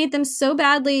decimate them so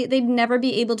badly they'd never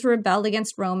be able to rebel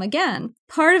against Rome again.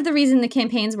 Part of the reason the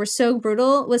campaigns were so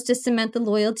brutal was to cement the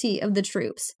loyalty of the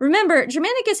troops. Remember,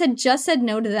 Germanicus had just said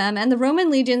no to them, and the Roman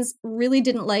legions really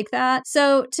didn't like that.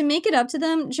 So, to make it up to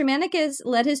them, Germanicus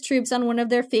led his troops on one of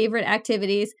their favorite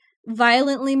activities,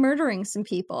 violently murdering some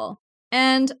people.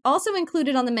 And also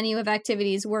included on the menu of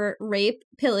activities were rape,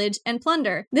 pillage, and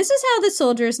plunder. This is how the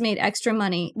soldiers made extra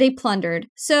money. They plundered.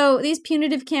 So these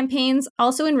punitive campaigns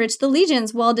also enriched the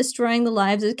legions while destroying the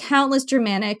lives of countless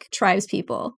Germanic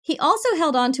tribespeople. He also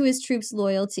held on to his troops'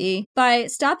 loyalty by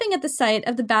stopping at the site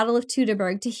of the Battle of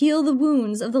Teutoburg to heal the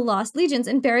wounds of the lost legions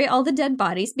and bury all the dead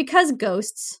bodies because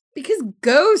ghosts. Because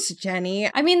ghosts, Jenny.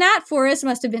 I mean, that forest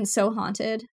must have been so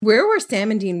haunted. Where were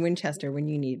Sam and Dean Winchester when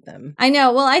you need them? I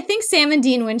know. Well, I think Sam and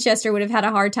Dean Winchester would have had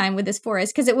a hard time with this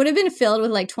forest because it would have been filled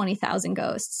with like 20,000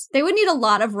 ghosts. They would need a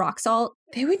lot of rock salt.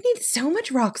 They would need so much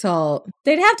rock salt.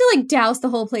 They'd have to like douse the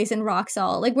whole place in rock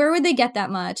salt. Like, where would they get that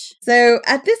much? So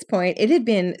at this point, it had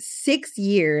been 6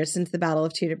 years since the Battle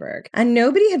of Teutoburg, and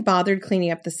nobody had bothered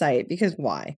cleaning up the site because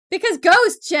why? Because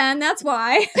ghosts, Jen, that's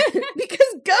why.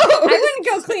 Because ghosts! I wouldn't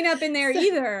go clean up in there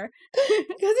either. Because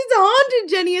it's haunted,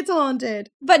 Jenny, it's haunted.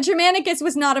 But Germanicus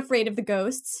was not afraid of the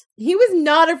ghosts. He was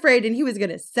not afraid, and he was going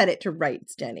to set it to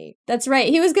rights, Jenny. That's right.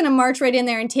 He was going to march right in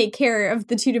there and take care of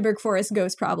the Teutoburg Forest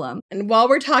ghost problem. And while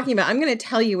we're talking about, I'm going to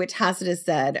tell you what Tacitus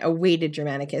said awaited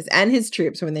Germanicus and his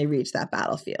troops when they reached that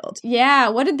battlefield. Yeah,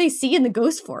 what did they see in the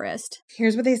ghost forest?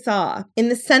 Here's what they saw. In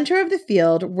the center of the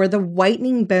field were the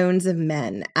whitening bones of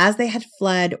men, as they had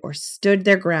fled or stood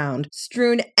their ground,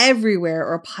 strewn everywhere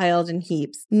or piled in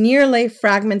heaps. Near lay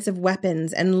fragments of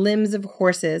weapons and limbs of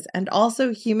horses, and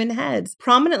also human heads,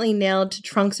 prominently nailed to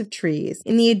trunks of trees.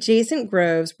 In the adjacent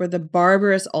groves were the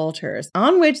barbarous altars,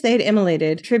 on which they had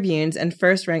immolated tribunes and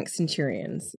first-rank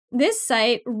centurions. This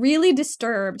sight really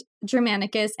disturbed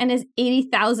Germanicus and his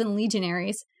 80,000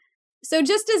 legionaries. So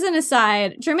just as an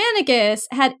aside, Germanicus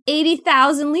had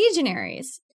 80,000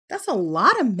 legionaries. That's a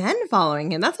lot of men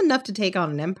following him. That's enough to take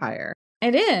on an empire.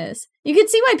 It is. You could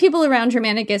see why people around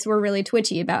Germanicus were really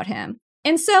twitchy about him.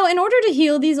 And so, in order to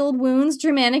heal these old wounds,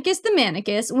 Germanicus the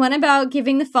Manicus went about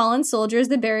giving the fallen soldiers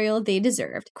the burial they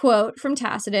deserved. Quote from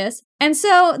Tacitus. And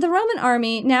so, the Roman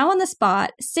army, now on the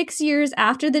spot, 6 years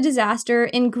after the disaster,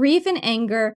 in grief and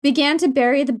anger, began to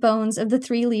bury the bones of the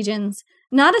 3 legions.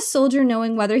 Not a soldier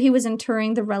knowing whether he was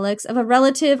interring the relics of a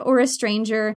relative or a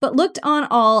stranger, but looked on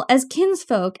all as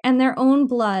kinsfolk and their own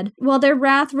blood, while their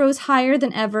wrath rose higher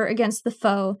than ever against the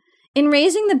foe. In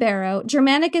raising the barrow,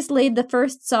 Germanicus laid the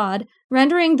first sod,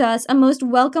 rendering thus a most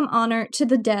welcome honor to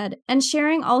the dead, and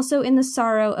sharing also in the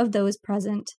sorrow of those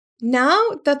present. Now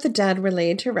that the dead were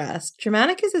laid to rest,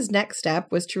 Germanicus' next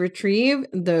step was to retrieve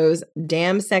those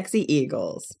damn sexy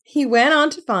eagles. He went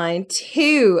on to find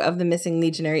 2 of the missing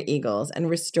legionary eagles and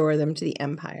restore them to the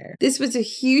empire. This was a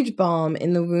huge balm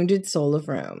in the wounded soul of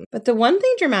Rome. But the one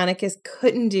thing Germanicus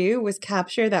couldn't do was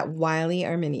capture that wily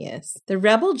Arminius. The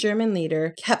rebel German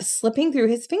leader kept slipping through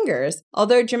his fingers,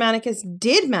 although Germanicus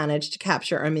did manage to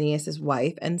capture Arminius'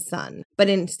 wife and son. But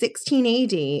in 16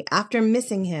 AD, after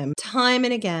missing him time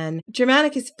and again,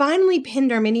 Germanicus finally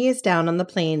pinned Arminius down on the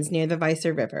plains near the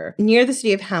Weser River, near the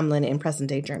city of Hamelin in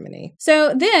present-day Germany.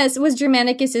 So this was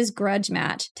Germanicus' grudge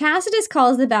match. Tacitus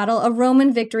calls the battle a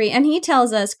Roman victory, and he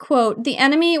tells us, quote, the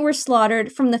enemy were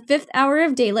slaughtered from the 5th hour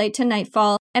of daylight to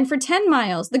nightfall, and for 10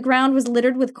 miles the ground was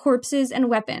littered with corpses and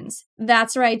weapons.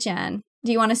 That's right, Jen.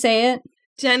 Do you want to say it?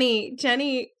 Jenny,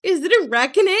 is it a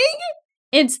reckoning?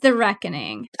 It's the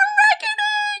reckoning.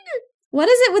 What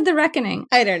is it with the reckoning?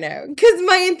 I don't know, because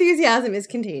my enthusiasm is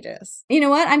contagious. You know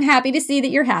what? I'm happy to see that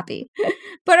you're happy.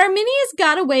 But Arminius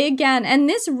got away again, and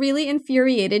this really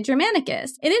infuriated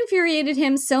Germanicus. It infuriated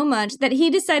him so much that he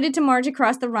decided to march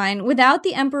across the Rhine without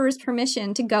the emperor's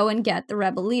permission to go and get the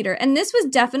rebel leader. And this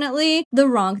was definitely the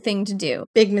wrong thing to do.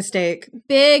 Big mistake.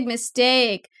 Big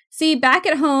mistake. See, back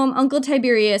at home, Uncle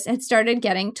Tiberius had started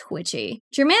getting twitchy.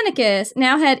 Germanicus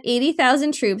now had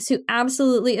 80,000 troops who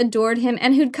absolutely adored him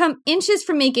and who'd come inches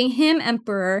from making him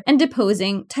emperor and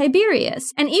deposing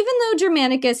Tiberius. And even though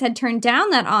Germanicus had turned down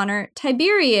that honor,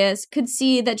 Tiberius could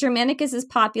see that Germanicus'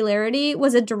 popularity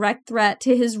was a direct threat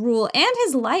to his rule and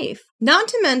his life. Not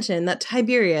to mention that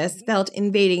Tiberius felt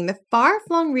invading the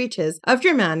far-flung reaches of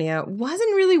Germania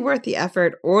wasn't really worth the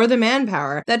effort or the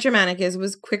manpower that Germanicus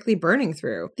was quickly burning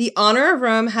through. The honor of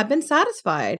Rome had been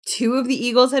satisfied. 2 of the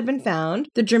eagles had been found.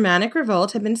 The Germanic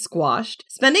revolt had been squashed.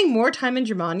 Spending more time in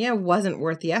Germania wasn't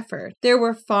worth the effort. There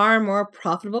were far more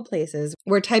profitable places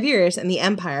where Tiberius and the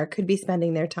empire could be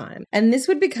spending their time. And this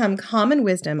would become common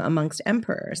wisdom amongst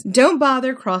emperors. Don't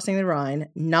bother crossing the Rhine.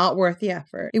 Not worth the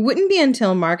effort. It wouldn't be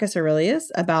until Marcus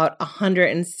Aurelius, about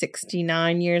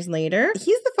 169 years later.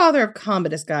 He's the father of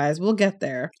Commodus, guys. We'll get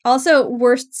there. Also,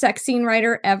 worst sex scene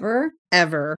writer ever.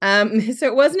 So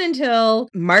it wasn't until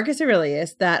Marcus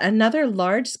Aurelius that another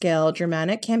large-scale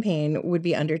Germanic campaign would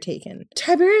be undertaken.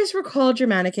 Tiberius recalled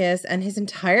Germanicus and his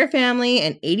entire family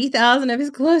and 80,000 of his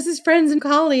closest friends and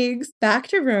colleagues back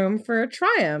to Rome for a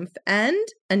triumph and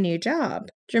a new job.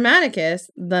 Germanicus,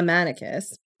 the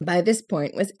Manicus, by this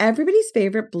point, was everybody's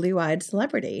favorite blue-eyed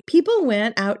celebrity. People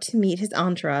went out to meet his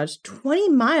entourage 20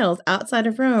 miles outside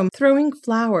of Rome, throwing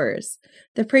flowers.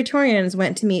 The Praetorians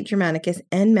went to meet Germanicus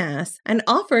en masse and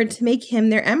offered to make him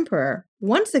their emperor.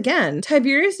 Once again,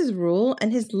 Tiberius's rule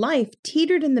and his life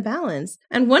teetered in the balance.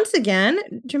 And once again,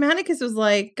 Germanicus was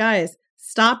like, guys,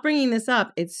 stop bringing this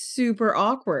up. It's super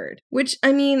awkward. Which,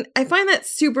 I mean, I find that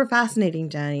super fascinating,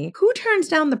 Jenny. Who turns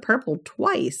down the purple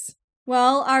twice?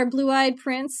 Well, our blue-eyed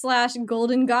prince /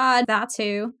 golden god, that's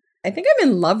who. I think I'm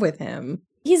in love with him.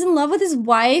 He's in love with his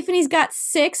wife, and he's got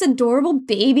 6 adorable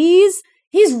babies.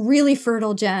 He's really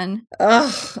fertile, Jen.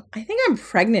 Ugh, I think I'm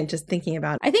pregnant just thinking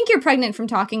about it. I think you're pregnant from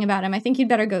talking about him. I think you'd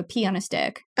better go pee on a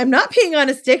stick. I'm not peeing on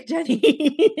a stick, Jenny.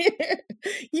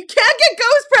 You can't get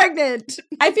ghost pregnant.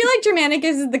 I feel like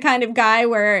Germanicus is the kind of guy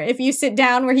where if you sit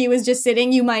down where he was just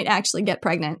sitting, you might actually get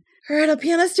pregnant. All right, I'll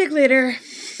pee on a stick later.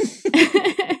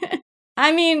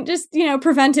 I mean, just,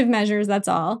 preventive measures, that's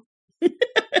all.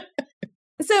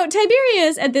 So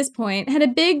Tiberius, at this point, had a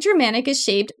big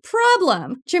Germanicus-shaped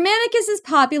problem. Germanicus's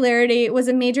popularity was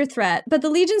a major threat, but the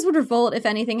legions would revolt if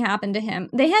anything happened to him.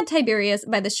 They had Tiberius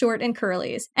by the short and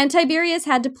curlies, and Tiberius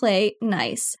had to play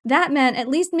nice. That meant at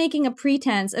least making a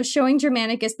pretense of showing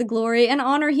Germanicus the glory and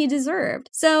honor he deserved.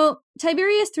 So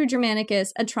Tiberius threw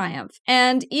Germanicus a triumph,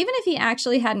 and even if he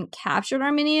actually hadn't captured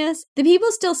Arminius, the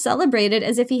people still celebrated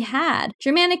as if he had.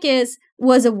 Germanicus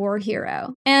was a war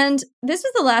hero, and this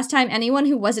was the last time anyone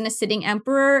who wasn't a sitting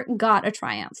emperor got a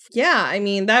triumph. Yeah, I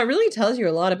mean, that really tells you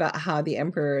a lot about how the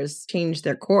emperors changed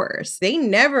their course. They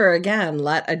never again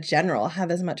let a general have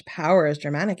as much power as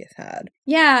Germanicus had.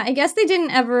 Yeah, I guess they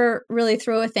didn't ever really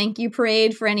throw a thank you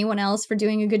parade for anyone else for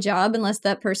doing a good job unless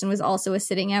that person was also a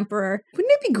sitting emperor.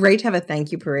 Wouldn't it be great to have a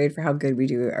thank you parade for how good we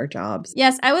do our jobs?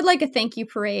 Yes, I would like a thank you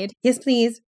parade. Yes,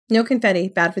 please. No confetti,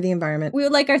 bad for the environment. We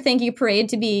would like our thank you parade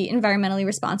to be environmentally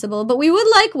responsible, but we would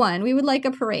like one. We would like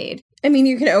a parade. I mean,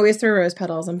 you can always throw rose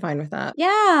petals. I'm fine with that.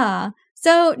 Yeah.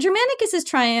 So Germanicus's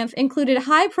triumph included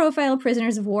high-profile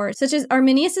prisoners of war, such as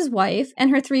Arminius's wife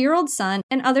and her 3-year-old son,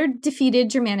 and other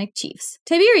defeated Germanic chiefs.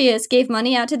 Tiberius gave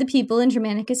money out to the people in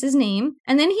Germanicus's name,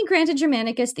 and then he granted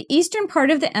Germanicus the eastern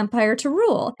part of the empire to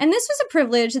rule. And this was a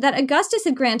privilege that Augustus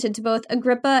had granted to both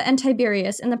Agrippa and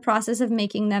Tiberius in the process of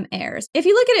making them heirs. If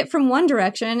you look at it from one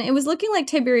direction, it was looking like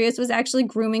Tiberius was actually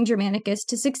grooming Germanicus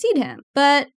to succeed him.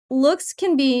 But looks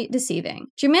can be deceiving.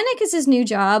 Germanicus's new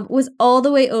job was all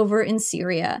the way over in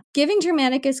Syria. Giving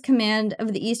Germanicus command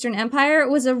of the Eastern Empire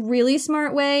was a really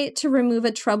smart way to remove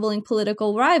a troubling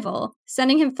political rival,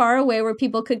 sending him far away where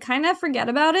people could kind of forget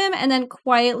about him and then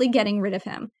quietly getting rid of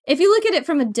him. If you look at it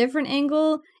from a different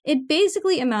angle, it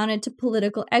basically amounted to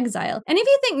political exile. And if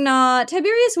you think, nah,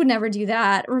 Tiberius would never do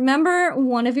that, remember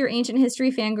one of your ancient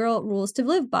history fangirl rules to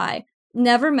live by.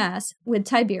 Never mess with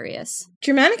Tiberius.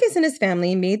 Germanicus and his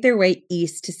family made their way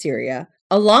east to Syria.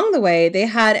 Along the way, they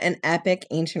had an epic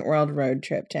ancient world road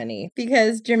trip, Jenny,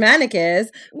 because Germanicus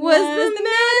was the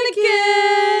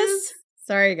Manicus.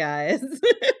 Sorry, guys.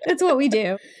 That's what we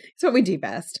do. It's what we do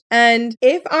best. And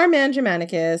if our man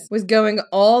Germanicus was going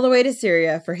all the way to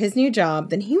Syria for his new job,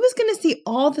 then he was going to see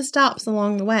all the stops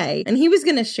along the way. And he was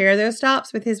going to share those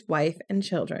stops with his wife and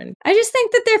children. I just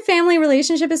think that their family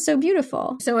relationship is so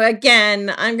beautiful. So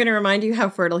again, I'm going to remind you how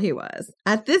fertile he was.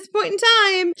 At this point in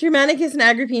time, Germanicus and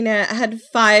Agrippina had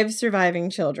 5 surviving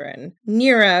children.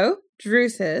 Nero,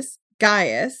 Drusus,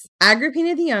 Gaius,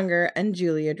 Agrippina the Younger, and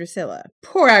Julia Drusilla.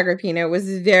 Poor Agrippina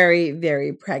was very,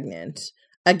 very pregnant.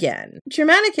 Again,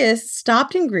 Germanicus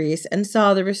stopped in Greece and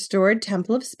saw the restored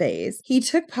Temple of Spes. He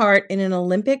took part in an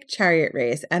Olympic chariot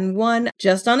race and won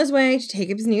just on his way to take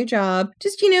up his new job.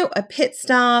 Just, a pit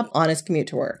stop on his commute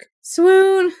to work.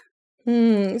 Swoon.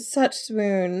 Such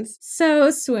swoons.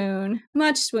 So swoon.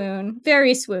 Much swoon.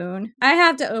 Very swoon. I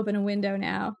have to open a window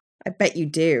now. I bet you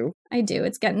do. I do.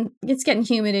 It's getting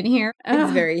humid in here.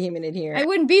 It's very humid in here. I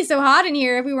wouldn't be so hot in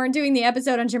here if we weren't doing the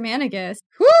episode on Germanicus.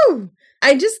 Whew!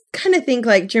 I just kind of think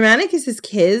Germanicus's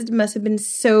kids must have been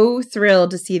so thrilled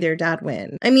to see their dad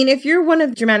win. I mean, if you're one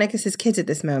of Germanicus's kids at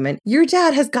this moment, your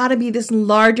dad has got to be this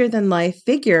larger than life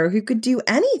figure who could do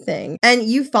anything. And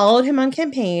you followed him on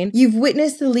campaign. You've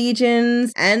witnessed the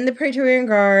legions and the Praetorian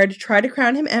Guard try to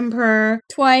crown him emperor.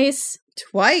 Twice.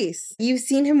 Twice. You've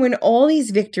seen him win all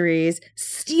these victories,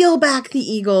 steal back the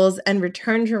eagles, and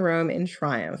return to Rome in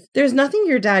triumph. There's nothing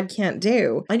your dad can't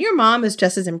do. And your mom is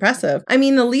just as impressive. I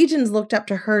mean, the legions looked up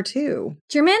to her too.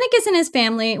 Germanicus and his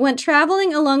family went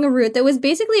traveling along a route that was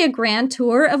basically a grand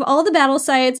tour of all the battle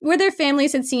sites where their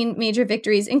families had seen major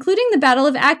victories, including the Battle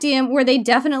of Actium, where they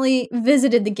definitely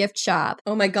visited the gift shop.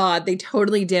 Oh my god, they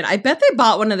totally did. I bet they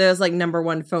bought one of those like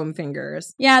 #1 foam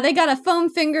fingers. Yeah, they got a foam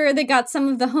finger, they got some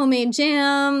of the homemade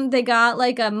jam, they got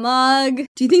like a mug.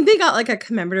 Do you think they got like a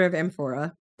commemorative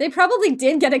amphora? They probably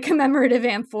did get a commemorative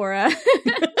amphora.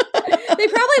 They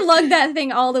probably lugged that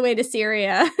thing all the way to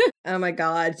Syria. Oh my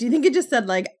god. Do you think it just said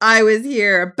like, I was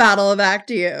here, Battle of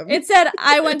Actium? It said,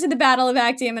 I went to the Battle of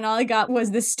Actium and all I got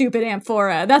was this stupid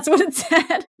amphora. That's what it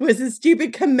said. Was a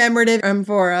stupid commemorative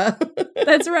amphora.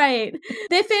 That's right.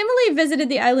 Their family visited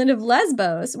the island of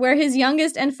Lesbos, where his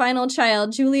youngest and final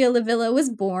child, Julia Livilla, was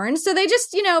born. So they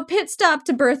just, pit stopped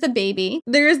to birth a baby.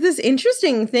 There's this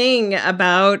interesting thing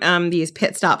about these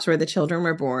pit stops where the children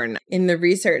were born. In the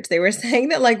research, they were saying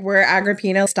that like where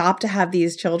Agrippina stopped to have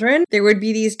these children, there would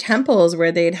be these temples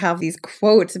where they'd have these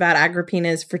quotes about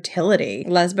Agrippina's fertility.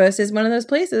 Lesbos is one of those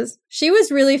places. She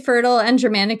was really fertile and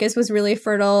Germanicus was really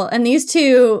fertile. And these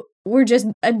two were just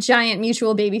a giant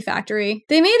mutual baby factory.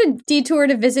 They made a detour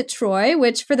to visit Troy,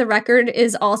 which for the record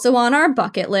is also on our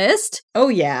bucket list. Oh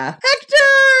yeah.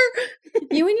 Hector!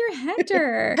 You and your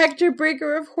Hector. Hector,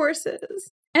 breaker of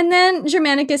horses. And then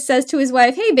Germanicus says to his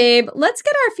wife, hey babe, let's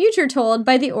get our future told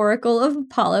by the oracle of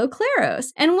Apollo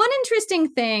Claros. And one interesting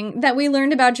thing that we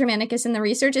learned about Germanicus in the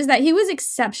research is that he was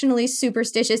exceptionally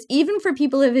superstitious, even for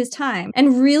people of his time,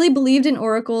 and really believed in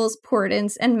oracles,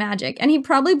 portents, and magic. And he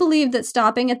probably believed that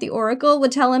stopping at the oracle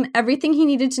would tell him everything he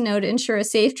needed to know to ensure a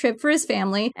safe trip for his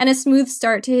family and a smooth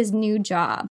start to his new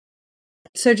job.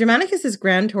 So Germanicus's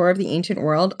grand tour of the ancient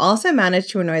world also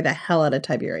managed to annoy the hell out of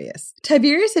Tiberius.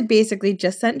 Tiberius had basically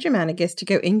just sent Germanicus to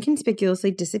go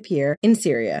inconspicuously disappear in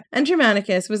Syria, and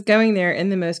Germanicus was going there in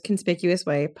the most conspicuous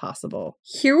way possible.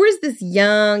 Here was this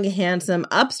young, handsome,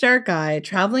 upstart guy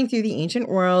traveling through the ancient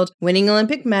world, winning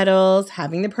Olympic medals,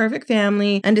 having the perfect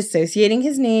family, and associating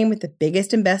his name with the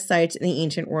biggest and best sites in the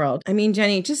ancient world. I mean,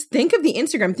 Jenny, just think of the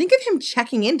Instagram. Think of him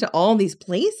checking into all these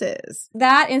places.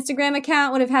 That Instagram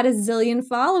account would have had a zillion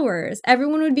followers.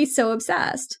 Everyone would be so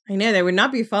obsessed. I know, they would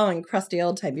not be following crusty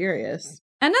old Tiberius.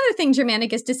 Another thing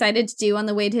Germanicus decided to do on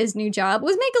the way to his new job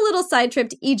was make a little side trip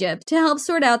to Egypt to help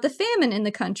sort out the famine in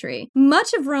the country.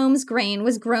 Much of Rome's grain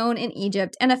was grown in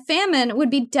Egypt, and a famine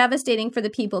would be devastating for the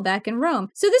people back in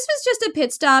Rome. So this was just a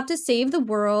pit stop to save the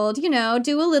world,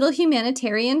 do a little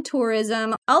humanitarian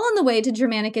tourism, all on the way to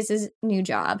Germanicus's new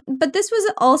job. But this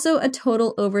was also a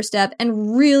total overstep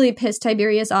and really pissed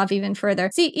Tiberius off even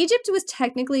further. See, Egypt was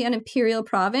technically an imperial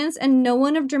province, and no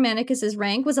one of Germanicus's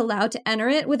rank was allowed to enter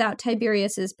it without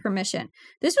Tiberius' permission.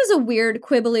 This was a weird,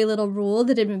 quibbly little rule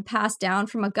that had been passed down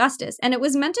from Augustus, and it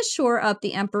was meant to shore up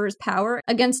the emperor's power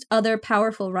against other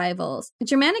powerful rivals.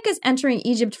 Germanicus entering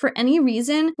Egypt for any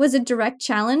reason was a direct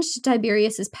challenge to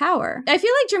Tiberius's power. I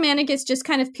feel like Germanicus just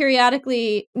kind of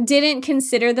periodically didn't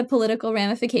consider the political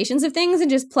ramifications of things and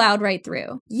just plowed right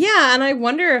through. Yeah, and I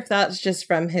wonder if that's just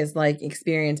from his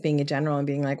experience being a general and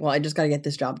being like, well, I just got to get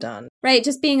this job done. Right,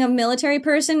 just being a military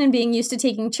person and being used to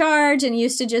taking charge and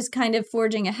used to just kind of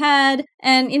forging ahead,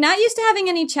 and not used to having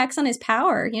any checks on his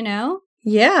power,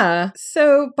 Yeah.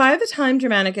 So by the time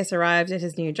Germanicus arrived at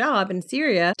his new job in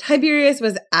Syria, Tiberius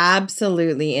was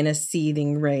absolutely in a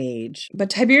seething rage. But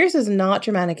Tiberius was not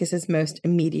Germanicus's most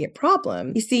immediate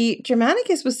problem. You see,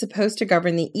 Germanicus was supposed to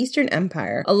govern the Eastern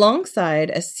Empire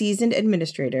alongside a seasoned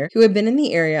administrator who had been in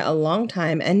the area a long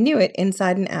time and knew it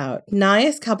inside and out.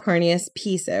 Gnaeus Calpurnius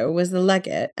Piso was the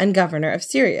legate and governor of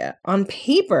Syria. On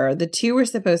paper, the two were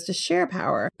supposed to share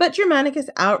power, but Germanicus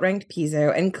outranked Piso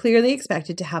and clearly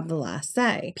expected to have the last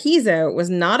say. Piso was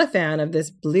not a fan of this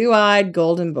blue-eyed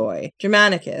golden boy,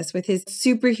 Germanicus, with his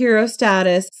superhero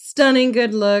status, stunning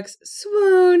good looks,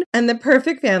 swoon, and the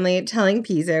perfect family telling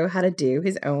Piso how to do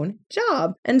his own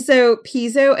job. And so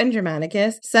Piso and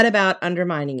Germanicus set about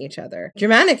undermining each other.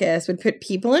 Germanicus would put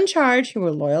people in charge who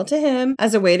were loyal to him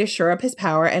as a way to shore up his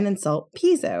power and insult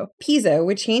Piso. Piso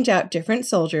would change out different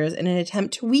soldiers in an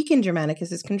attempt to weaken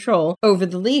Germanicus's control over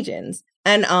the legions.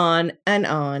 And on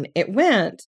it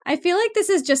went. I feel like this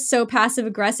is just so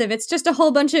passive-aggressive. It's just a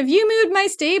whole bunch of, you moved my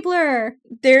stapler.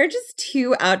 They're just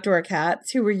two outdoor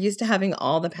cats who were used to having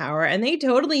all the power, and they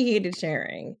totally hated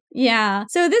sharing. Yeah,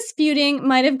 so this feuding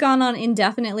might have gone on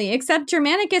indefinitely, except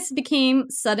Germanicus became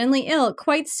suddenly ill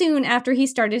quite soon after he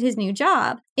started his new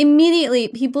job. Immediately,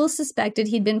 people suspected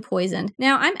he'd been poisoned.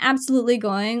 Now, I'm absolutely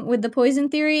going with the poison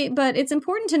theory, but it's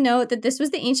important to note that this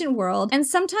was the ancient world, and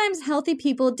sometimes healthy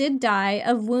people did die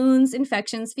of wounds,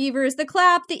 infections, fevers, the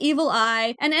clap, the evil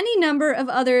eye, and any number of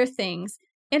other things.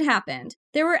 It happened.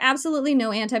 There were absolutely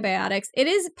no antibiotics. It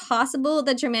is possible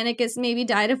that Germanicus maybe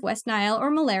died of West Nile or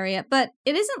malaria, but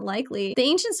it isn't likely. The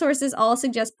ancient sources all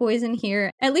suggest poison here.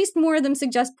 At least more of them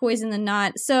suggest poison than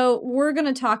not, so we're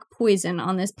going to talk poison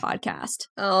on this podcast.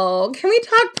 Oh, can we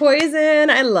talk poison?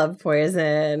 I love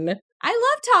poison. I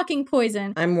love talking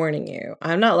poison. I'm warning you.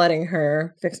 I'm not letting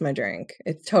her fix my drink.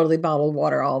 It's totally bottled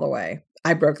water all the way.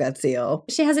 I broke that seal.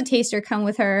 She has a taster come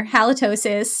with her,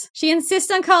 halitosis. She insists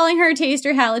on calling her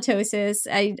taster halitosis.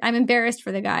 I'm embarrassed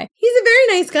for the guy. He's a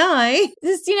very nice guy.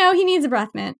 Just, he needs a breath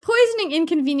mint. Poisoning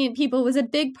inconvenient people was a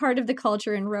big part of the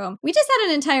culture in Rome. We just had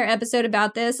an entire episode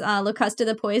about this, Locusta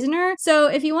the Poisoner. So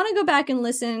if you want to go back and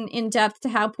listen in depth to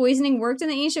how poisoning worked in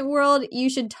the ancient world,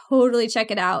 you should totally check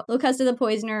it out. Locusta the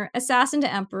Poisoner, Assassin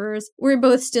to Emperors. We're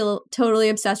both still totally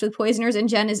obsessed with poisoners, and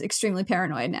Jen is extremely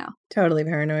paranoid now. Totally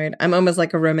paranoid. I'm almost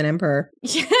like a Roman emperor.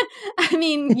 Yeah, I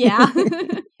mean, yeah.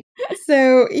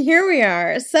 So here we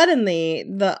are. Suddenly,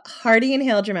 the hardy and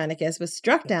hale Germanicus was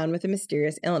struck down with a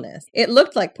mysterious illness. It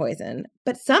looked like poison,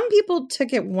 but some people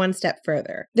took it one step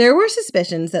further. There were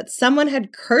suspicions that someone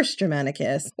had cursed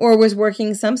Germanicus or was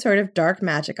working some sort of dark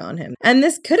magic on him. And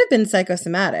this could have been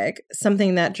psychosomatic,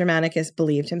 something that Germanicus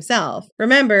believed himself.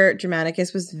 Remember,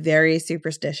 Germanicus was very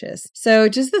superstitious. So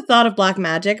just the thought of black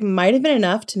magic might have been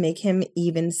enough to make him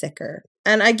even sicker.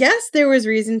 And I guess there was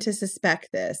reason to suspect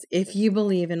this, if you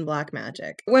believe in black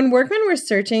magic. When workmen were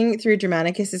searching through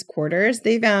Germanicus's quarters,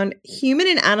 they found human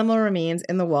and animal remains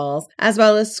in the walls, as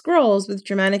well as scrolls with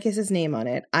Germanicus's name on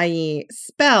it, i.e.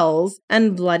 spells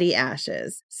and bloody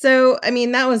ashes. So,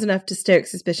 that was enough to stoke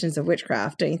suspicions of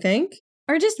witchcraft, don't you think?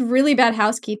 Or just really bad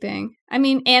housekeeping.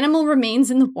 Animal remains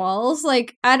in the walls?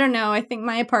 I don't know. I think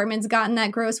my apartment's gotten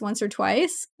that gross once or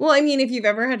twice. Well, if you've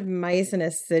ever had mice in a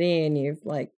city and you've,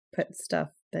 put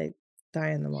stuff, they die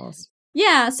in the walls.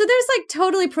 Yeah, so there's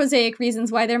totally prosaic reasons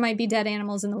why there might be dead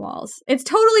animals in the walls. It's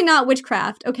totally not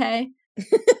witchcraft, okay?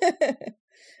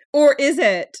 Or is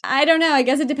it? I don't know. I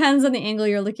guess it depends on the angle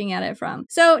you're looking at it from.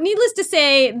 So, needless to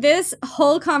say, this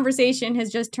whole conversation has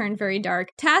just turned very dark.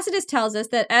 Tacitus tells us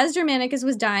that as Germanicus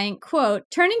was dying, quote,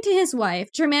 turning to his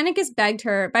wife, Germanicus begged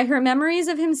her, by her memories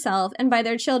of himself and by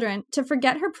their children, to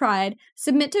forget her pride,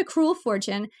 submit to cruel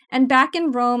fortune, and back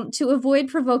in Rome to avoid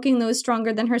provoking those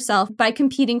stronger than herself by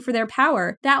competing for their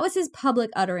power. That was his public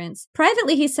utterance.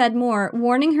 Privately, he said more,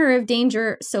 warning her of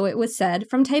danger, so it was said,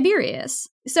 from Tiberius.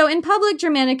 So in public,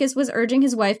 Germanicus was urging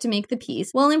his wife to make the peace,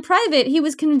 while in private, he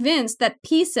was convinced that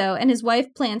Piso and his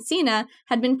wife Plancina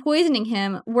had been poisoning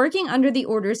him, working under the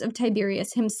orders of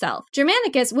Tiberius himself.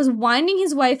 Germanicus was winding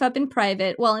his wife up in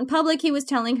private, while in public, he was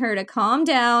telling her to calm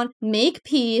down, make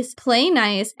peace, play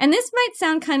nice, and this might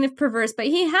sound kind of perverse, but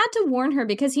he had to warn her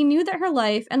because he knew that her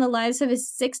life and the lives of his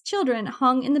 6 children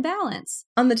hung in the balance.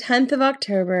 On the 10th of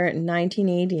October, 19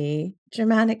 AD,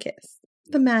 Germanicus,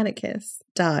 the Manicus,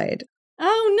 died.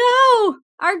 Oh no!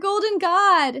 Our golden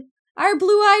god! Our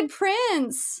blue-eyed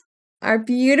prince! Our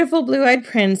beautiful blue-eyed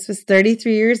prince was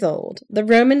 33 years old. The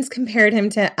Romans compared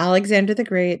him to Alexander the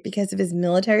Great because of his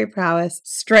military prowess,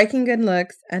 striking good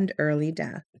looks, and early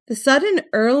death. The sudden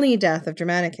early death of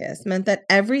Germanicus meant that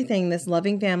everything this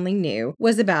loving family knew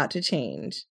was about to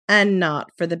change. And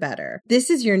not for the better. This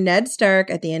is your Ned Stark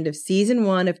at the end of season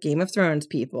 1 of Game of Thrones,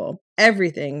 people.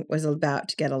 Everything was about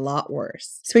to get a lot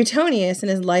worse. Suetonius, in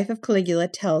his Life of Caligula,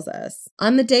 tells us,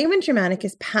 on the day when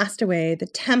Germanicus passed away, the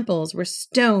temples were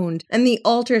stoned and the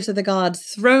altars of the gods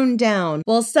thrown down,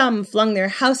 while some flung their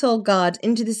household gods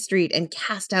into the street and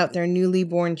cast out their newly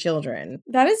born children.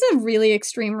 That is a really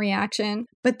extreme reaction.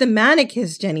 But the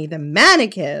Manicus, Jenny, the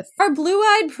Manicus! Our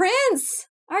blue-eyed prince!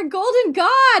 Our golden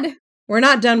god! We're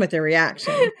not done with the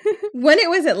reaction. When it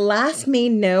was at last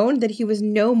made known that he was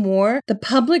no more, the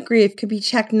public grief could be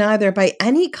checked neither by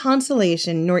any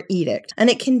consolation nor edict, and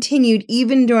it continued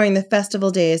even during the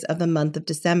festival days of the month of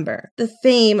December. The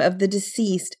fame of the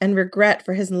deceased and regret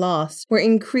for his loss were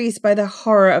increased by the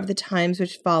horror of the times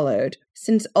which followed,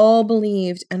 since all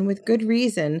believed, and with good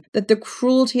reason, that the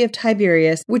cruelty of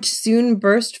Tiberius, which soon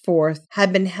burst forth,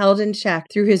 had been held in check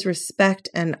through his respect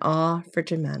and awe for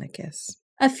Germanicus.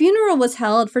 A funeral was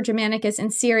held for Germanicus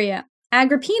in Syria.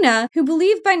 Agrippina, who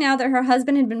believed by now that her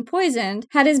husband had been poisoned,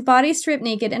 had his body stripped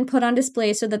naked and put on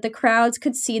display so that the crowds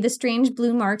could see the strange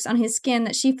blue marks on his skin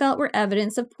that she felt were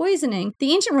evidence of poisoning.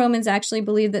 The ancient Romans actually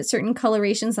believed that certain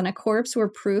colorations on a corpse were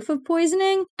proof of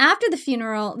poisoning. After the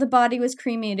funeral, the body was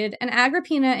cremated, and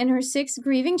Agrippina and her 6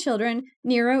 grieving children,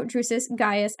 Nero, Drusus,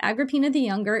 Gaius, Agrippina the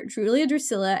Younger, Julia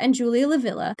Drusilla, and Julia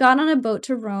Livilla, got on a boat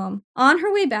to Rome. On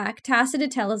her way back,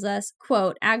 Tacitus tells us,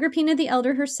 quote, Agrippina the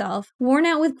Elder herself, worn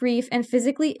out with grief and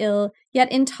physically ill,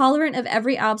 yet intolerant of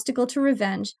every obstacle to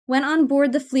revenge, went on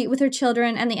board the fleet with her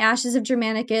children and the ashes of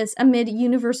Germanicus amid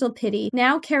universal pity,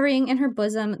 now carrying in her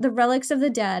bosom the relics of the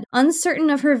dead, uncertain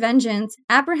of her vengeance,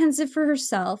 apprehensive for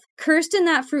herself, cursed in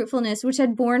that fruitfulness which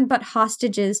had borne but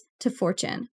hostages to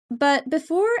fortune. But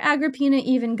before Agrippina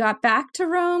even got back to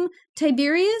Rome,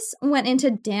 Tiberius went into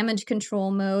damage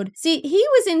control mode. See, he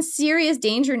was in serious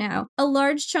danger now. A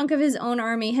large chunk of his own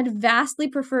army had vastly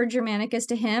preferred Germanicus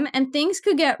to him, and things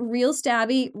could get real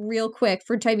stabby real quick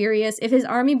for Tiberius if his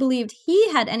army believed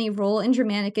he had any role in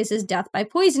Germanicus's death by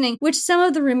poisoning, which some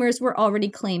of the rumors were already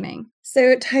claiming.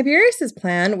 So Tiberius's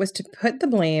plan was to put the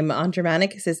blame on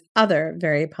Germanicus's other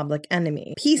very public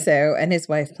enemy, Piso and his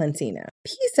wife Plancina.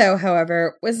 Piso,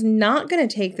 however, was not going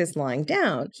to take this lying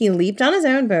down. He leaped on his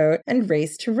own boat and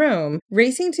raced to Rome,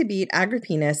 racing to beat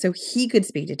Agrippina so he could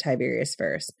speak to Tiberius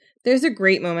first. There's a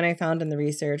great moment I found in the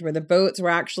research where the boats were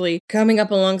actually coming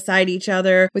up alongside each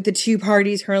other with the two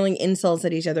parties hurling insults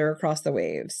at each other across the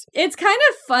waves. It's kind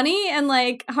of funny and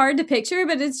hard to picture,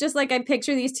 but it's just I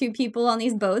picture these two people on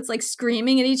these boats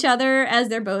screaming at each other as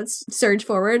their boats surge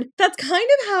forward. That's kind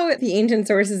of how the ancient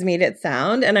sources made it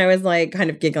sound, and I was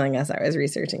kind of giggling as I was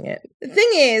researching it. The thing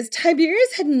is,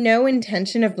 Tiberius had no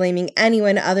intention of blaming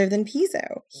anyone other than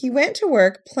Piso. He went to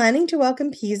work planning to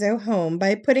welcome Piso home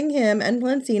by putting him and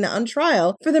Plancina on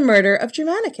trial for the murder of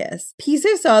Germanicus.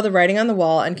 Piso saw the writing on the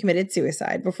wall and committed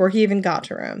suicide before he even got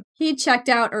to Rome. He checked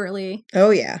out early. Oh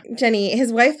yeah. Jenny,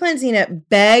 his wife Plancina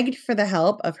begged for the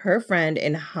help of her friend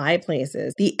in high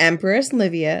places, the Empress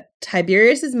Livia,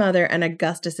 Tiberius's mother, and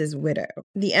Augustus's widow.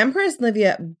 The Empress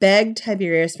Livia begged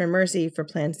Tiberius for mercy for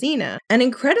Plancina, and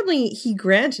incredibly, he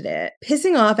granted it,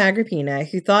 pissing off Agrippina,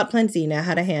 who thought Plancina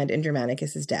had a hand in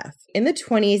Germanicus's death. In the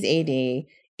 20s AD,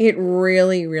 it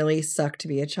really, really sucked to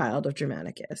be a child of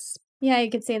Germanicus. Yeah, you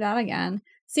could say that again.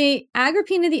 See,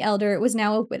 Agrippina the Elder was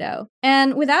now a widow,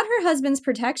 and without her husband's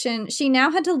protection, she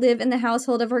now had to live in the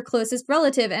household of her closest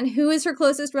relative. And who is her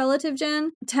closest relative,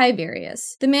 Jen?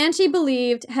 Tiberius, the man she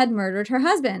believed had murdered her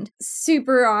husband.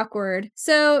 Super awkward.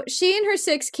 So she and her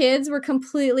 6 kids were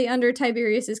completely under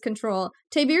Tiberius's control.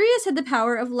 Tiberius had the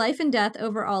power of life and death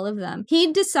over all of them.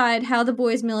 He'd decide how the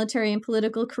boys' military and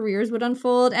political careers would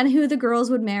unfold and who the girls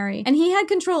would marry. And he had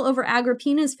control over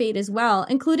Agrippina's fate as well,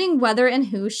 including whether and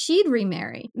who she'd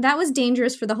remarry. That was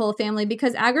dangerous for the whole family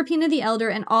because Agrippina the Elder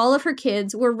and all of her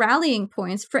kids were rallying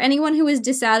points for anyone who was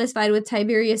dissatisfied with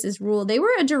Tiberius's rule. They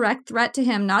were a direct threat to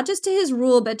him, not just to his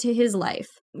rule, but to his life.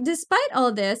 Despite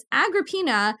all this,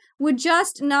 Agrippina would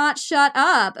just not shut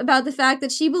up about the fact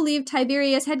that she believed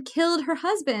Tiberius had killed her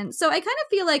husband. So I kind of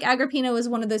feel like Agrippina was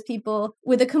one of those people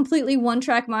with a completely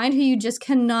one-track mind who you just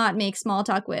cannot make small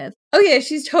talk with. Oh yeah,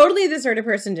 she's totally the sort of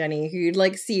person, Jenny, who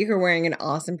you'd see her wearing an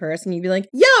awesome purse and you'd be like,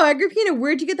 yo, Agrippina,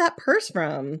 where'd you get that purse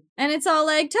from? And it's all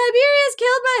like, Tiberius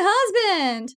killed my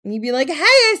husband! And you'd be like, hey,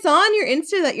 I saw on your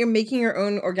Insta that you're making your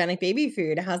own organic baby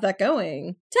food. How's that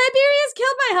going? Tiberius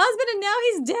killed my husband and now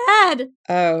he's dead!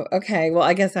 Oh, okay. Well,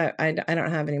 I guess I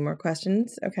don't have any more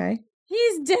questions. Okay.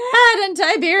 He's dead and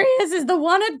Tiberius is the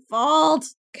one at fault.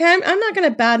 Okay, I'm not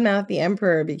going to badmouth the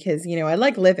emperor because, I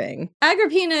like living.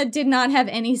 Agrippina did not have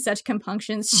any such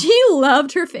compunctions. She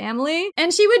loved her family,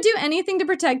 and she would do anything to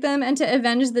protect them and to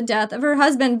avenge the death of her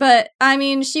husband, but,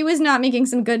 she was not making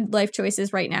some good life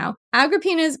choices right now.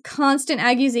 Agrippina's constant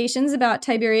accusations about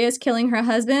Tiberius killing her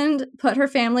husband put her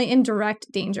family in direct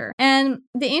danger. And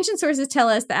the ancient sources tell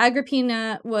us that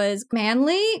Agrippina was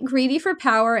manly, greedy for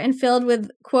power, and filled with,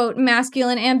 quote,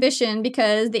 masculine ambition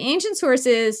because the ancient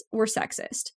sources were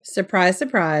sexist. Surprise,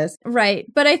 surprise. Right.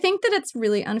 But I think that it's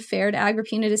really unfair to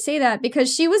Agrippina to say that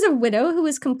because she was a widow who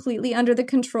was completely under the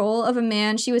control of a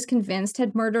man she was convinced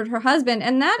had murdered her husband.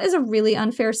 And that is a really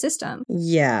unfair system.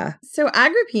 Yeah. So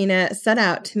Agrippina set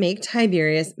out to make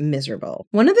Tiberius miserable.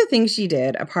 One of the things she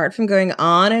did, apart from going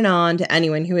on and on to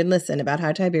anyone who would listen about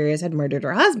how Tiberius had murdered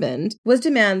her husband, was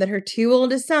demand that her 2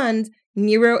 oldest sons,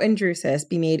 Nero and Drusus,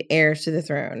 be made heirs to the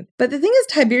throne. But the thing is,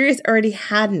 Tiberius already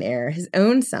had an heir, his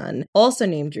own son, also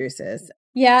named Drusus.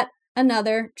 Yet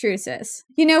another Drusus.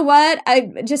 You know what?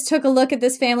 I just took a look at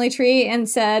this family tree and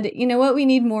said, you know what we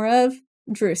need more of?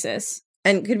 Drusus.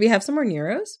 And could we have some more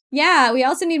Neros? Yeah, we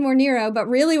also need more Nero, but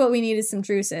really what we need is some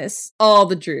Drusus. All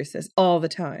the Drusus, all the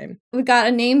time. We've got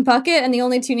a name bucket, and the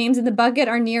only 2 names in the bucket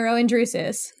are Nero and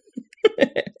Drusus.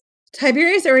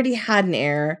 Tiberius already had an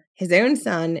heir, his own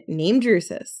son, named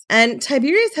Drusus. And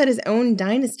Tiberius had his own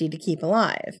dynasty to keep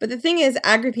alive. But the thing is,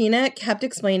 Agrippina kept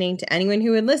explaining to anyone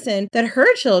who would listen that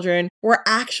her children were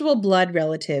actual blood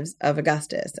relatives of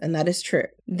Augustus, and that is true.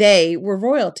 They were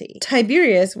royalty.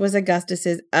 Tiberius was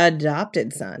Augustus's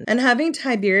adopted son, and having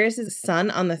Tiberius's son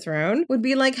on the throne would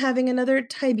be like having another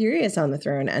Tiberius on the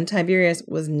throne, and Tiberius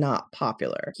was not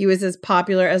popular. He was as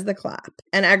popular as the clap.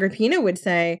 And Agrippina would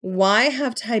say, why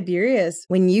have Tiberius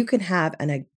when you could have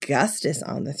an Augustus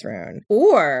on the throne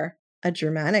or a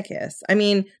Germanicus? I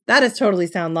mean, that is totally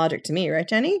sound logic to me, right,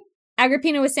 Jenny?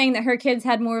 Agrippina was saying that her kids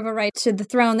had more of a right to the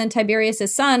throne than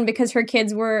Tiberius's son because her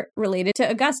kids were related to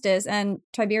Augustus and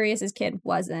Tiberius's kid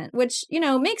wasn't, which,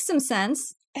 makes some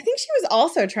sense. I think she was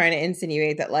also trying to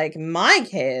insinuate that, like, my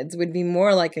kids would be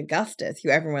more like Augustus, who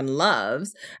everyone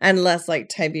loves, and less like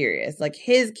Tiberius. Like,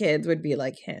 his kids would be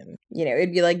like him.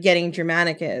 It'd be like getting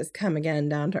Germanicus come again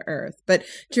down to earth. But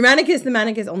Germanicus the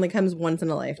Manicus only comes once in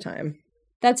a lifetime.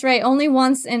 That's right. Only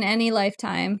once in any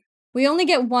lifetime. We only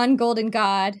get one golden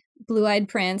god, blue-eyed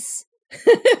prince.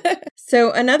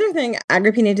 So another thing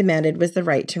Agrippina demanded was the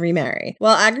right to remarry.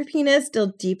 While Agrippina still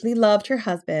deeply loved her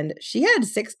husband, she had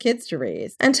 6 kids to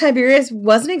raise, and Tiberius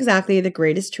wasn't exactly the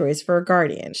greatest choice for a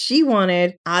guardian. She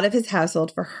wanted out of his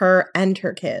household for her and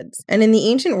her kids. And in the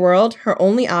ancient world, her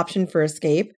only option for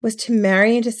escape was to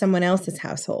marry into someone else's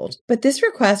household. But this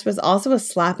request was also a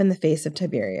slap in the face of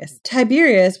Tiberius.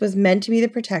 Tiberius was meant to be the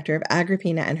protector of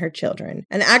Agrippina and her children,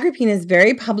 and Agrippina's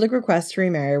very public requests to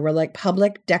remarry were like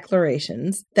public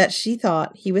declarations that she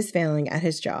thought he was failing at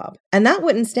his job. And that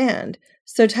wouldn't stand.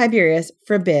 So Tiberius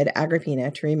forbid Agrippina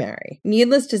to remarry.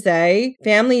 Needless to say,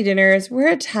 family dinners were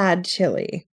a tad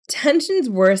chilly. Tensions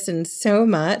worsened so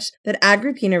much that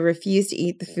Agrippina refused to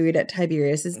eat the food at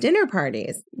Tiberius's dinner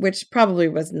parties, which probably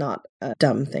was not a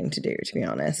dumb thing to do, to be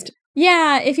honest.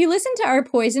 Yeah, if you listen to our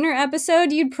Poisoner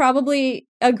episode, you'd probably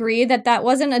agree that that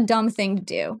wasn't a dumb thing to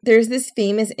do. There's this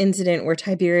famous incident where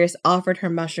Tiberius offered her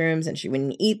mushrooms and she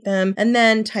wouldn't eat them. And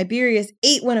then Tiberius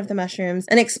ate one of the mushrooms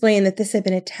and explained that this had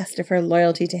been a test of her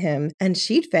loyalty to him. And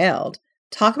she'd failed.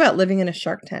 Talk about living in a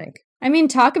shark tank. I mean,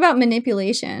 talk about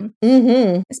manipulation.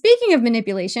 Mm-hmm. Speaking of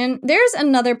manipulation, there's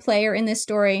another player in this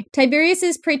story,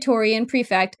 Tiberius's Praetorian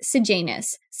prefect,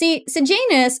 Sejanus. See,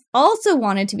 Sejanus also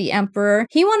wanted to be emperor.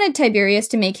 He wanted Tiberius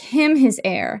to make him his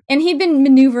heir. And he'd been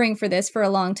maneuvering for this for a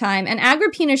long time. And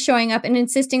Agrippina showing up and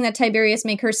insisting that Tiberius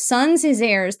make her sons his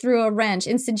heirs threw a wrench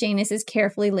in Sejanus'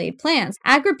 carefully laid plans.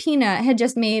 Agrippina had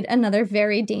just made another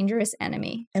very dangerous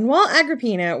enemy. And while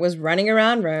Agrippina was running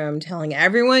around Rome telling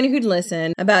everyone who'd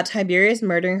listen about Tiberius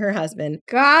murdering her husband,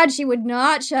 God, she would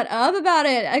not shut up about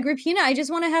it. Agrippina, I just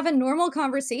want to have a normal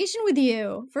conversation with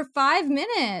you for 5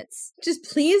 minutes. Just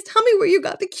please tell me where you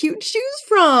got the cute shoes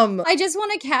from. I just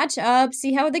want to catch up,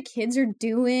 see how the kids are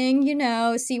doing,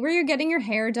 see where you're getting your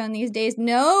hair done these days.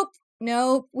 Nope,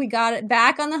 we got it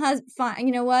back on the husband. Fine,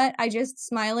 you know what? I just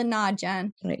smile and nod,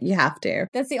 Jen. You have to.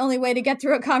 That's the only way to get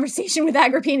through a conversation with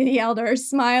Agrippina the Elder.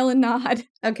 Smile and nod.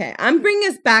 Okay, I'm bringing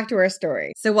us back to our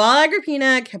story. So while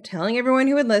Agrippina kept telling everyone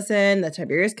who would listen that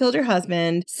Tiberius killed her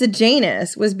husband,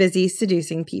 Sejanus was busy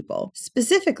seducing people,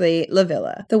 specifically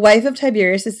Livilla, the wife of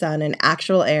Tiberius' son and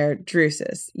actual heir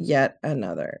Drusus, yet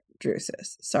another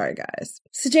Drusus. Sorry, guys.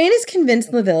 Sejanus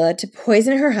convinced Livilla to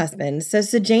poison her husband so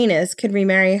Sejanus could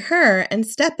remarry her and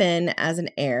step in as an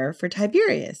heir for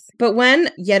Tiberius. But when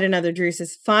yet another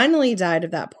Drusus finally died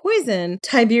of that poison,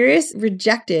 Tiberius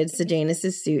rejected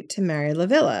Sejanus' suit to marry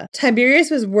Livilla. Tiberius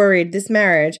was worried this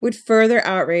marriage would further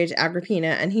outrage Agrippina,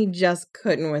 and he just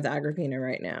couldn't with Agrippina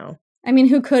right now. I mean,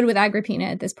 who could with Agrippina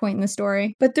at this point in the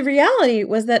story? But the reality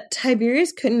was that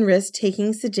Tiberius couldn't risk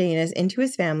taking Sejanus into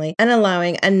his family and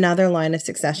allowing another line of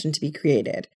succession to be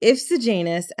created. If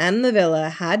Sejanus and Livilla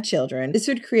had children, this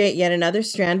would create yet another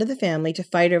strand of the family to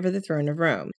fight over the throne of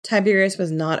Rome. Tiberius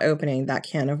was not opening that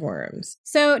can of worms.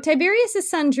 So Tiberius'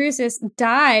 son Drusus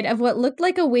died of what looked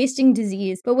like a wasting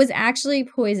disease, but was actually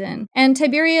poison. And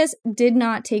Tiberius did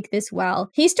not take this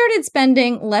well. He started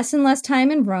spending less and less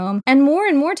time in Rome and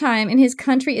more time in his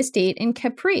country estate in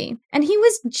Capri. And he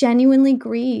was genuinely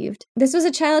grieved. This was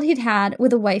a child he'd had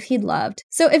with a wife he'd loved.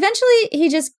 So eventually he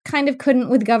just kind of couldn't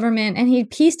with government, and he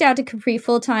pieced out to Capri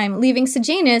full-time, leaving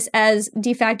Sejanus as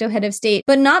de facto head of state,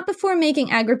 but not before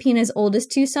making Agrippina's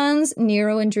oldest two sons,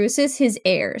 Nero and Drusus, his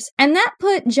heirs. And that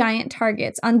put giant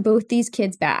targets on both these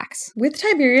kids' backs. With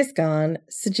Tiberius gone,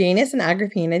 Sejanus and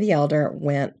Agrippina the Elder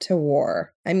went to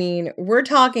war. I mean, we're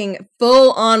talking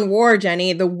full-on war,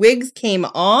 Jenny. The wigs came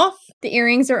off. The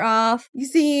earrings are off. You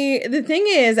see, the thing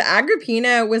is,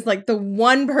 Agrippina was like the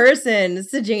one person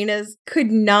Sejanus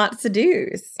could not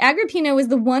seduce. Agrippina was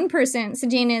the one person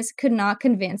Sejanus could not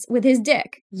convince with his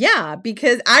dick. Yeah,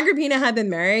 because Agrippina had been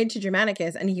married to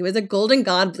Germanicus, and he was a golden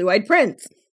god, blue-eyed prince.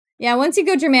 Yeah, once you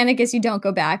go Germanicus, you don't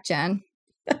go back, Jen.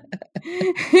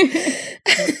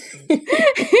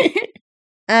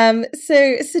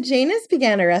 So Sejanus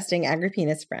began arresting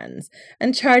Agrippina's friends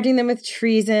and charging them with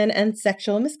treason and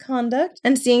sexual misconduct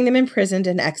and seeing them imprisoned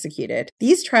and executed.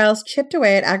 These trials chipped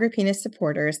away at Agrippina's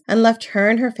supporters and left her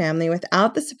and her family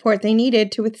without the support they needed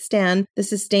to withstand the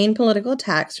sustained political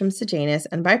attacks from Sejanus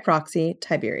and, by proxy,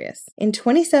 Tiberius. In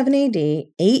 27 AD,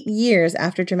 8 years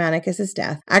after Germanicus'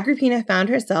 death, Agrippina found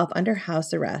herself under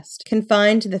house arrest,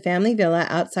 confined to the family villa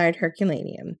outside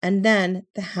Herculaneum. And then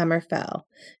the hammer fell.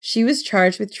 She was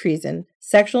charged with treason,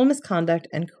 sexual misconduct,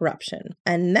 and corruption.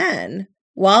 And then,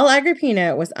 while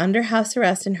Agrippina was under house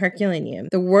arrest in Herculaneum,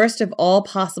 the worst of all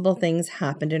possible things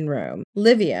happened in Rome.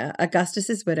 Livia,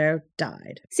 Augustus's widow,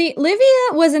 died. See,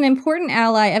 Livia was an important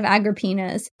ally of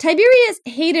Agrippina's. Tiberius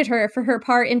hated her for her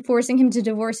part in forcing him to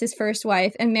divorce his first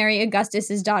wife and marry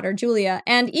Augustus's daughter, Julia.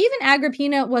 And even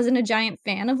Agrippina wasn't a giant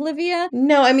fan of Livia.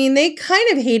 No, I mean, they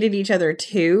kind of hated each other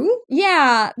too.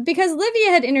 Yeah, because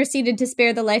Livia had interceded to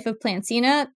spare the life of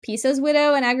Plancina, Piso's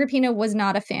widow, and Agrippina was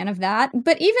not a fan of that.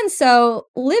 But even so,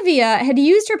 Livia had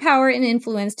used her power and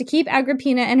influence to keep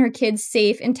Agrippina and her kids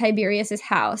safe in Tiberius's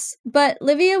house. But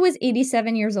Livia was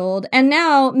 87 years old, and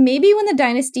now, maybe when the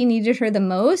dynasty needed her the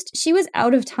most, she was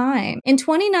out of time. In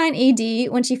 29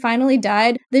 AD, when she finally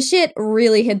died, the shit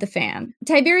really hit the fan.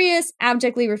 Tiberius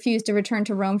abjectly refused to return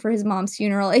to Rome for his mom's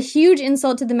funeral, a huge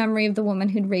insult to the memory of the woman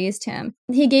who'd raised him.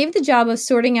 He gave the job of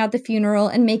sorting out the funeral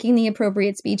and making the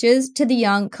appropriate speeches to the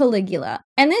young Caligula.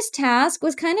 And this task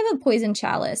was kind of a poison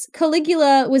chalice.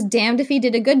 Caligula was damned if he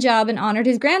did a good job and honored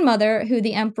his grandmother, who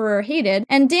the emperor hated,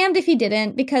 and damned if he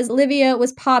didn't, because Livia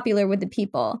was popular with the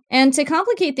people. And to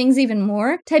complicate things even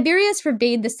more, Tiberius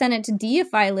forbade the Senate to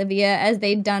deify Livia as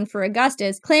they'd done for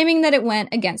Augustus, claiming that it went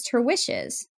against her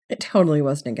wishes. It totally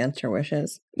wasn't against her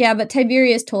wishes. Yeah, but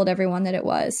Tiberius told everyone that it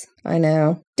was. I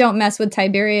know. Don't mess with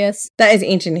Tiberius. That is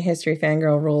ancient history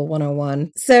fangirl rule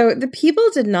 101. So the people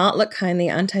did not look kindly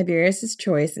on Tiberius's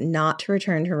choice not to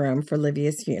return to Rome for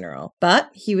Livia's funeral. But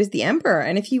he was the emperor,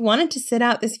 and if he wanted to sit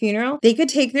out this funeral, they could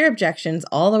take their objections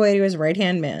all the way to his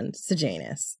right-hand man,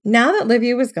 Sejanus. Now that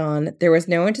Livia was gone, there was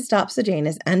no one to stop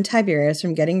Sejanus and Tiberius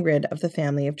from getting rid of the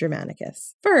family of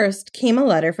Germanicus. First came a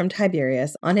letter from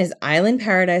Tiberius on his island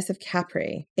paradise of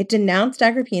Capri. It denounced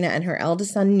Agrippina and her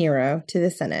eldest son Nero to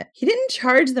the Senate. He didn't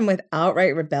charge them with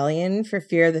outright rebellion for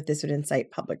fear that this would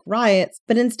incite public riots,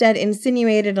 but instead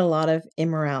insinuated a lot of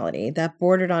immorality that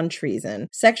bordered on treason,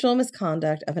 sexual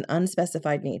misconduct of an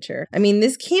unspecified nature. I mean,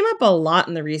 this came up a lot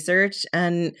in the research,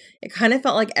 and it kind of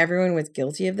felt like everyone was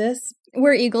guilty of this.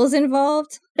 Were eagles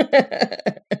involved?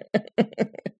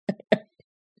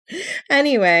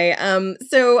 Anyway,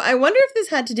 so I wonder if this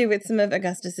had to do with some of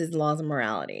Augustus's laws of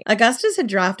morality. Augustus had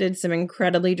drafted some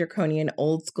incredibly draconian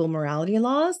old school morality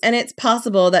laws, and it's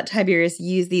possible that Tiberius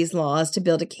used these laws to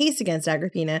build a case against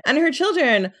Agrippina and her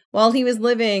children while he was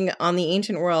living on the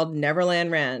ancient world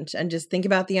Neverland Ranch. And just think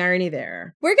about the irony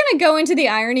there. We're going to go into the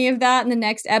irony of that in the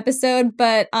next episode,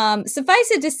 but suffice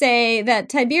it to say that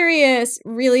Tiberius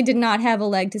really did not have a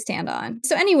leg to stand on.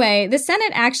 So anyway, the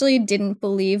Senate actually didn't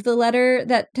believe the letter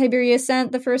that Tiberius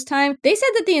sent the first time. They said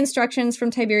that the instructions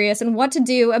from Tiberius and what to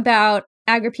do about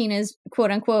Agrippina's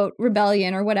quote-unquote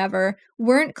rebellion or whatever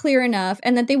weren't clear enough,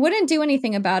 and that they wouldn't do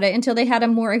anything about it until they had a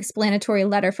more explanatory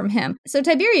letter from him. So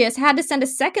Tiberius had to send a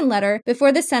second letter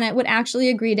before the Senate would actually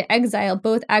agree to exile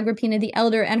both Agrippina the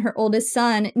Elder and her oldest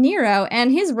son, Nero,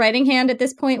 and his writing hand at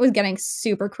this point was getting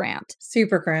super cramped.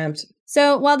 Super cramped.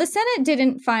 So while the Senate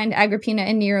didn't find Agrippina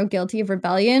and Nero guilty of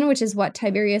rebellion, which is what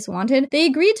Tiberius wanted, they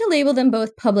agreed to label them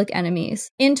both public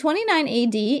enemies. In 29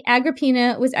 AD,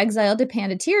 Agrippina was exiled to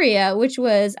Pandateria, which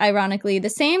was, ironically, the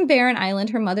same barren island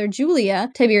her mother Julia,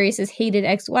 Tiberius's hated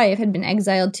ex-wife, had been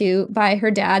exiled to by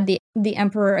her dad, the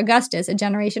Emperor Augustus, a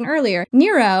generation earlier.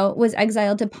 Nero was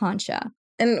exiled to Pontia.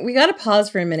 And we gotta pause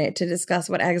for a minute to discuss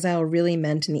what exile really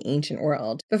meant in the ancient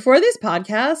world. Before this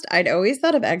podcast, I'd always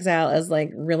thought of exile as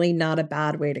like really not a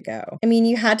bad way to go. I mean,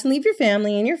 you had to leave your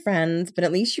family and your friends, but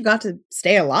at least you got to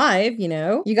stay alive, you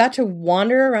know? You got to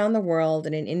wander around the world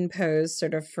in an imposed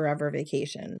sort of forever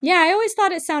vacation. Yeah, I always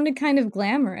thought it sounded kind of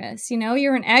glamorous. You know,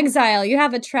 you're in exile, you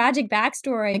have a tragic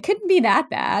backstory. It couldn't be that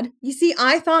bad. You see,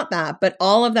 I thought that, but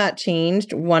all of that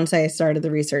changed once I started the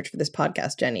research for this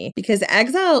podcast, Jenny, because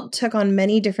exile took on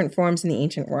many different forms in the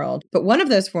ancient world, but one of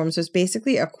those forms was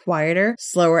basically a quieter,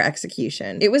 slower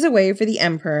execution. It was a way for the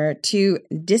emperor to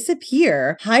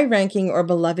disappear high-ranking or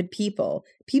beloved people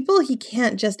he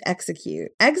can't just execute.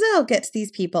 Exile gets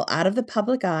these people out of the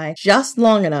public eye just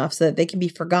long enough so that they can be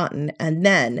forgotten and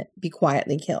then be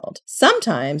quietly killed.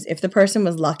 Sometimes, if the person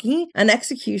was lucky, an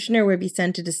executioner would be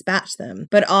sent to dispatch them,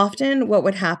 but often what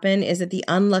would happen is that the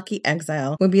unlucky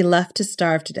exile would be left to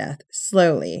starve to death,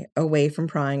 slowly, away from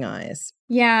prying eyes.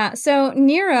 Yeah, so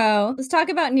Nero, let's talk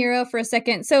about Nero for a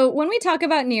second. So when we talk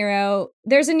about Nero,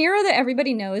 there's a Nero that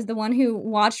everybody knows, the one who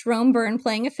watched Rome burn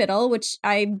playing a fiddle, which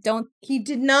He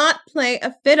did not play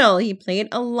a fiddle, he played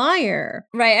a lyre.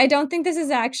 Right, I don't think this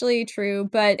is actually true,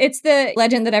 but it's the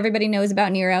legend that everybody knows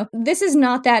about Nero. This is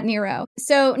not that Nero.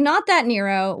 So not that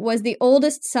Nero was the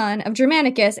oldest son of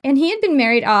Germanicus, and he had been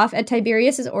married off at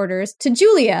Tiberius's orders to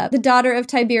Julia, the daughter of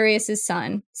Tiberius's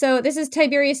son. So this is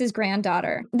Tiberius's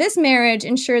granddaughter. This marriage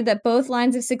ensured that both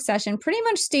lines of succession pretty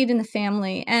much stayed in the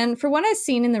family, and for what I've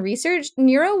seen in the research,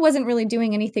 Nero wasn't really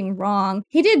doing anything wrong.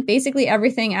 He did basically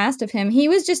everything asked of him. He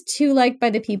was just too liked by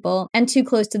the people and too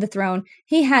close to the throne.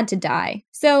 He had to die.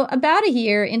 So about a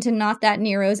year into not that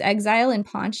Nero's exile in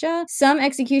Pontia, some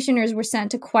executioners were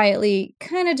sent to quietly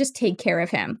kind of just take care of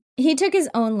him. He took his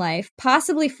own life,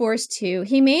 possibly forced to.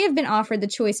 He may have been offered the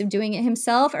choice of doing it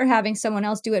himself or having someone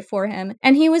else do it for him,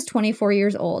 and he was 24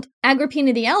 years old.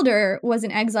 Agrippina the Elder was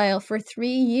in exile for 3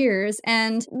 years,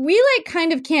 and we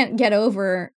kind of can't get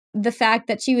over the fact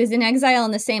that she was in exile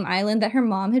on the same island that her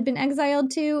mom had been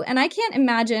exiled to, and I can't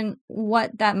imagine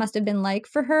what that must have been like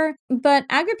for her. But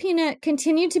Agrippina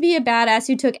continued to be a badass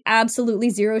who took absolutely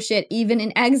zero shit even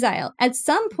in exile. At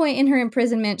some point in her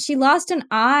imprisonment, she lost an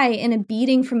eye in a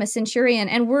beating from a centurion,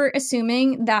 and we're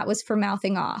assuming that was for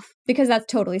mouthing off, because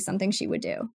that's totally something she would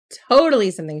do.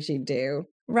 Totally something she'd do.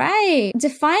 Right.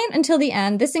 Defiant until the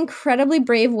end, this incredibly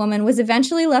brave woman was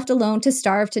eventually left alone to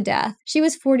starve to death. She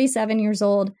was 47 years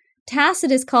old.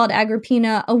 Tacitus called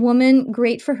Agrippina a woman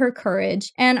great for her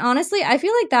courage. And honestly, I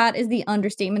feel like that is the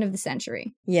understatement of the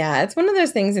century. Yeah, it's one of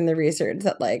those things in the research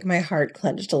that my heart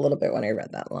clenched a little bit when I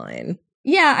read that line.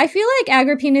 Yeah, I feel like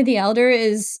Agrippina the Elder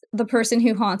is the person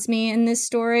who haunts me in this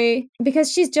story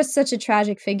because she's just such a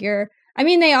tragic figure. I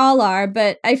mean, they all are,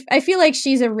 but I feel like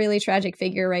she's a really tragic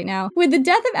figure right now. With the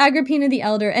death of Agrippina the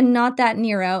Elder and not that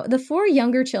Nero, the 4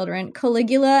 younger children,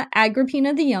 Caligula,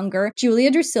 Agrippina the Younger, Julia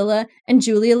Drusilla, and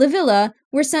Julia Livilla,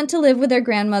 were sent to live with their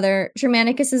grandmother,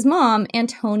 Germanicus's mom,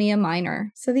 Antonia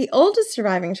Minor. So the oldest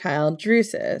surviving child,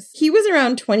 Drusus, he was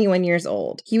around 21 years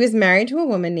old. He was married to a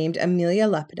woman named Aemilia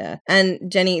Lepida. And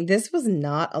Jenny, this was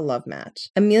not a love match.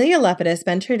 Aemilia Lepida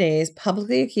spent her days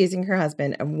publicly accusing her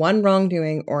husband of one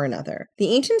wrongdoing or another.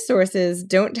 The ancient sources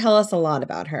don't tell us a lot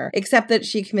about her, except that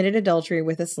she committed adultery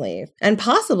with a slave. And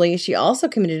possibly she also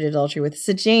committed adultery with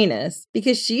Sejanus,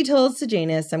 because she told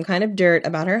Sejanus some kind of dirt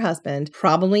about her husband,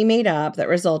 probably made up, that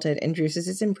resulted in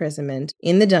Drusus's imprisonment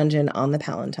in the dungeon on the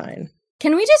Palatine.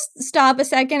 Can we just stop a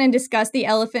second and discuss the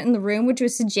elephant in the room, which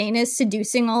was Sejanus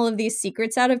seducing all of these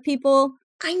secrets out of people?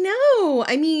 I know.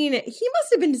 I mean, he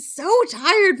must have been so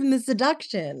tired from the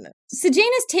seduction.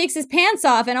 Sejanus takes his pants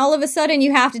off and all of a sudden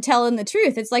you have to tell him the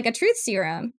truth. It's like a truth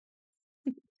serum.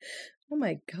 Oh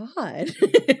my God.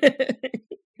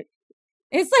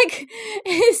 It's like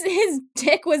his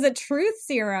dick was a truth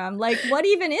serum. Like, what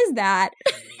even is that?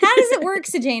 How does it work,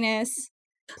 Sejanus?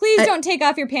 Please don't take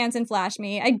off your pants and flash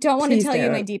me. I don't want to tell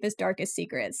you my deepest, darkest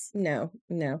secrets. No.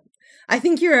 I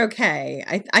think you're okay.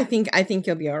 I think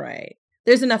you'll be all right.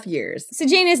 There's enough years.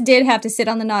 Sejanus did have to sit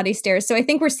on the naughty stairs, so I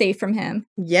think we're safe from him.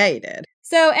 Yeah, he did.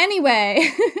 So anyway,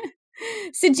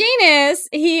 Sejanus,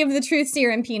 he of the truth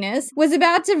serum penis, was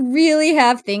about to really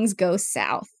have things go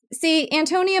south. See,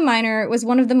 Antonia Minor was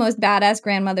one of the most badass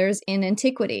grandmothers in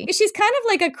antiquity. She's kind of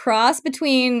like a cross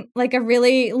between like a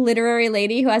really literary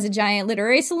lady who has a giant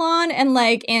literary salon and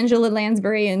like Angela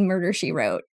Lansbury in Murder, She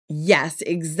Wrote. Yes,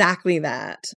 exactly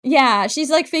that. Yeah, she's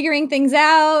like figuring things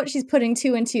out. She's putting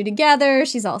 2 and 2 together.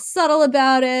 She's all subtle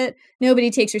about it.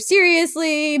 Nobody takes her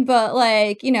seriously, but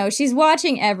like, you know, she's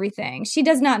watching everything. She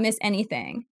does not miss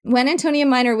anything. When Antonia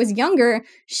Minor was younger,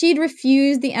 she'd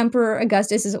refused the Emperor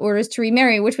Augustus's orders to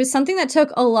remarry, which was something that took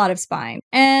a lot of spine.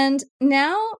 And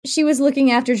now she was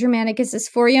looking after Germanicus's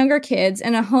 4 younger kids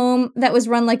in a home that was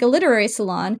run like a literary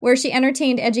salon, where she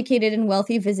entertained educated and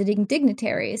wealthy visiting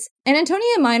dignitaries. And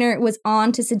Antonia Minor was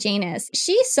on to Sejanus.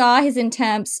 She saw his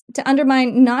attempts to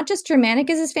undermine not just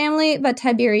Germanicus's family, but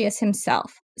Tiberius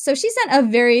himself. So she sent a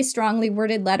very strongly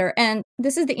worded letter, and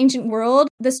this is the ancient world.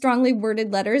 The strongly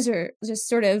worded letters are just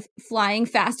sort of flying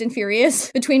fast and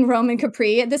furious between Rome and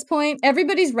Capri at this point.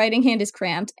 Everybody's writing hand is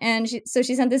cramped, and so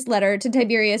she sent this letter to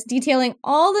Tiberius detailing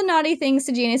all the naughty things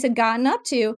Sejanus had gotten up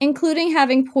to, including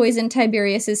having poisoned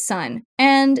Tiberius's son.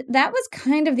 And that was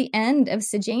kind of the end of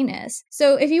Sejanus.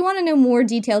 So if you want to know more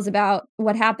details about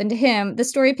what happened to him, the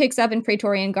story picks up in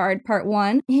Praetorian Guard Part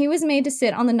 1. He was made to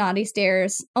sit on the naughty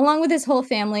stairs along with his whole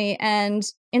family, and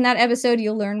in that episode,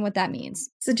 you'll learn what that means.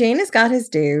 Sejanus got his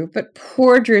due, but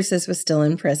poor Drusus was still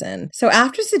in prison. So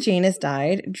after Sejanus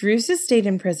died, Drusus stayed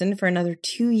in prison for another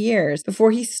 2 years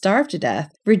before he starved to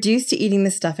death, reduced to eating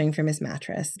the stuffing from his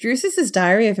mattress. Drusus's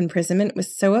diary of imprisonment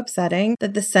was so upsetting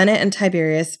that the Senate and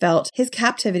Tiberius felt his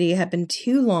captivity had been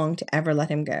too long to ever let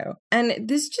him go. And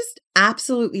this just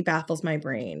absolutely baffles my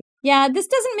brain. Yeah, this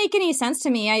doesn't make any sense to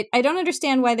me. I don't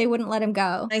understand why they wouldn't let him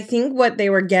go. I think what they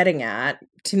were getting at,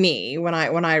 to me, when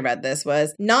I read this,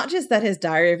 was not just that his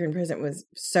diary of imprisonment was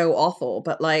so awful,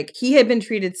 but like he had been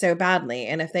treated so badly.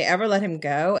 And if they ever let him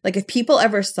go, like if people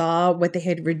ever saw what they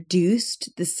had reduced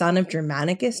the son of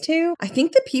Germanicus to, I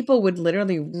think the people would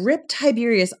literally rip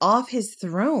Tiberius off his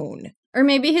throne. Or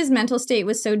maybe his mental state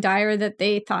was so dire that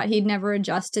they thought he'd never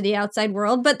adjust to the outside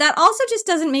world, but that also just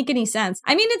doesn't make any sense.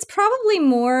 I mean, it's probably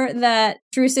more that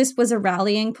Drusus was a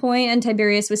rallying point and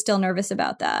Tiberius was still nervous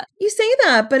about that. You say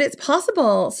that, but it's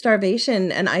possible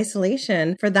starvation and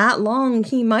isolation for that long,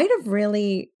 he might have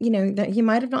really, that he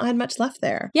might have not had much left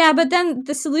there. Yeah, but then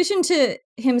the solution to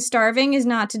him starving is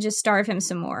not to just starve him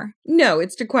some more. No,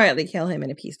 it's to quietly kill him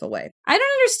in a peaceful way. I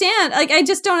don't understand. I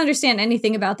just don't understand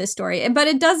anything about this story. But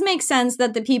it does make sense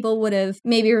that the people would have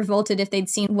maybe revolted if they'd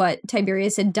seen what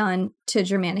Tiberius had done to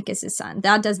Germanicus' son.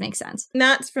 That does make sense. And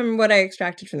that's from what I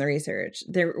extracted from the research.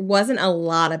 There wasn't a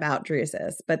lot about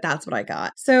Drusus, but that's what I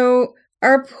got. So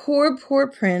our poor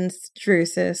prince,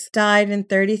 Drusus, died in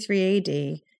 33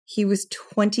 AD. He was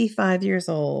 25 years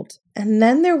old. And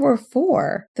then there were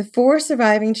 4. The 4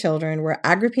 surviving children were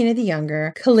Agrippina the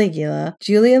Younger, Caligula,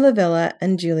 Julia Livilla,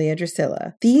 and Julia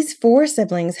Drusilla. These 4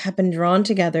 siblings had been drawn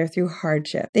together through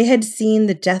hardship. They had seen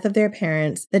the death of their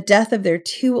parents, the death of their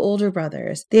 2 older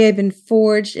brothers. They had been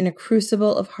forged in a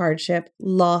crucible of hardship,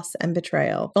 loss, and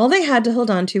betrayal. All they had to hold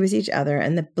on to was each other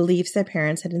and the beliefs their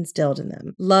parents had instilled in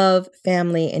them. Love,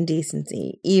 family, and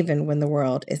decency, even when the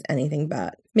world is anything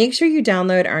but. Make sure you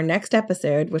download our next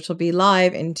episode, which will be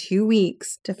live in 2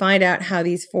 weeks, to find out how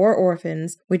these 4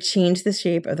 orphans would change the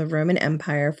shape of the Roman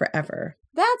Empire forever.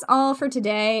 That's all for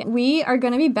today. We are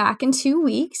going to be back in 2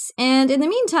 weeks. And in the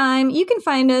meantime, you can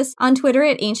find us on Twitter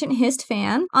at Ancient Hist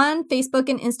Fan, on Facebook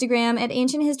and Instagram at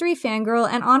Ancient History Fangirl,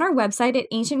 and on our website at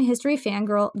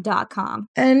ancienthistoryfangirl.com.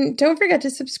 And don't forget to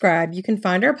subscribe. You can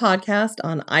find our podcast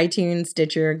on iTunes,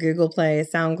 Stitcher, Google Play,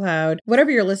 SoundCloud,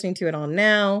 whatever you're listening to it on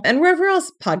now, and wherever else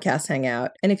podcasts hang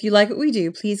out. And if you like what we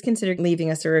do, please consider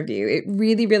leaving us a review. It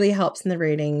really, really helps in the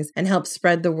ratings and helps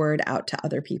spread the word out to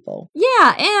other people.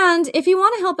 Yeah, and if you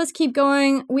want to help us keep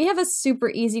going, we have a super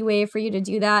easy way for you to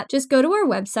do that. Just go to our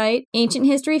website,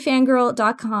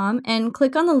 ancienthistoryfangirl.com, and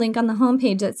click on the link on the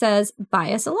homepage that says,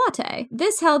 buy us a latte.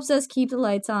 This helps us keep the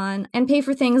lights on and pay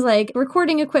for things like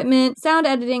recording equipment, sound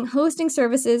editing, hosting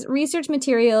services, research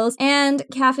materials, and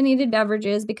caffeinated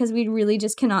beverages, because we really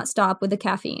just cannot stop with the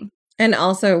caffeine. And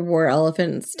also war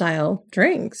elephant style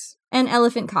drinks. And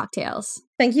elephant cocktails.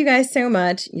 Thank you guys so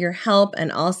much. Your help and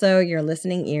also your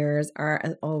listening ears are,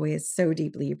 as always, so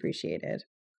deeply appreciated.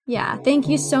 Yeah, thank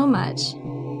you so much.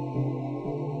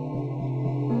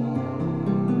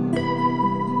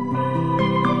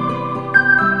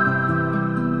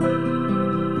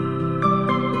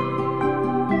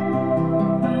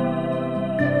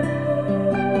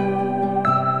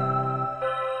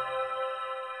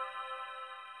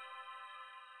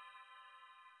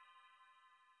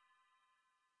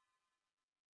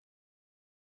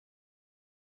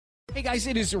 Hey guys,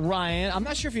 it is Ryan. I'm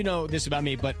not sure if you know this about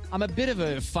me, but I'm a bit of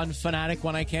a fun fanatic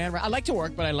when I can. I like to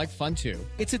work, but I like fun too.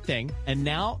 It's a thing. And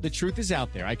now the truth is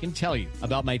out there. I can tell you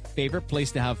about my favorite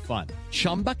place to have fun.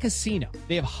 Chumba Casino.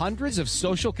 They have hundreds of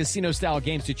social casino-style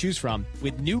games to choose from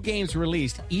with new games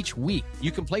released each week.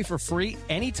 You can play for free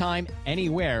anytime,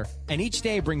 anywhere, and each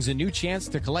day brings a new chance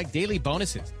to collect daily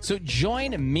bonuses. So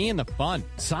join me in the fun.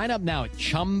 Sign up now at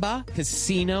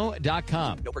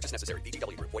ChumbaCasino.com. No purchase necessary.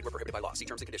 VGW Group. Void where prohibited by law. See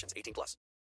terms and conditions. 18+.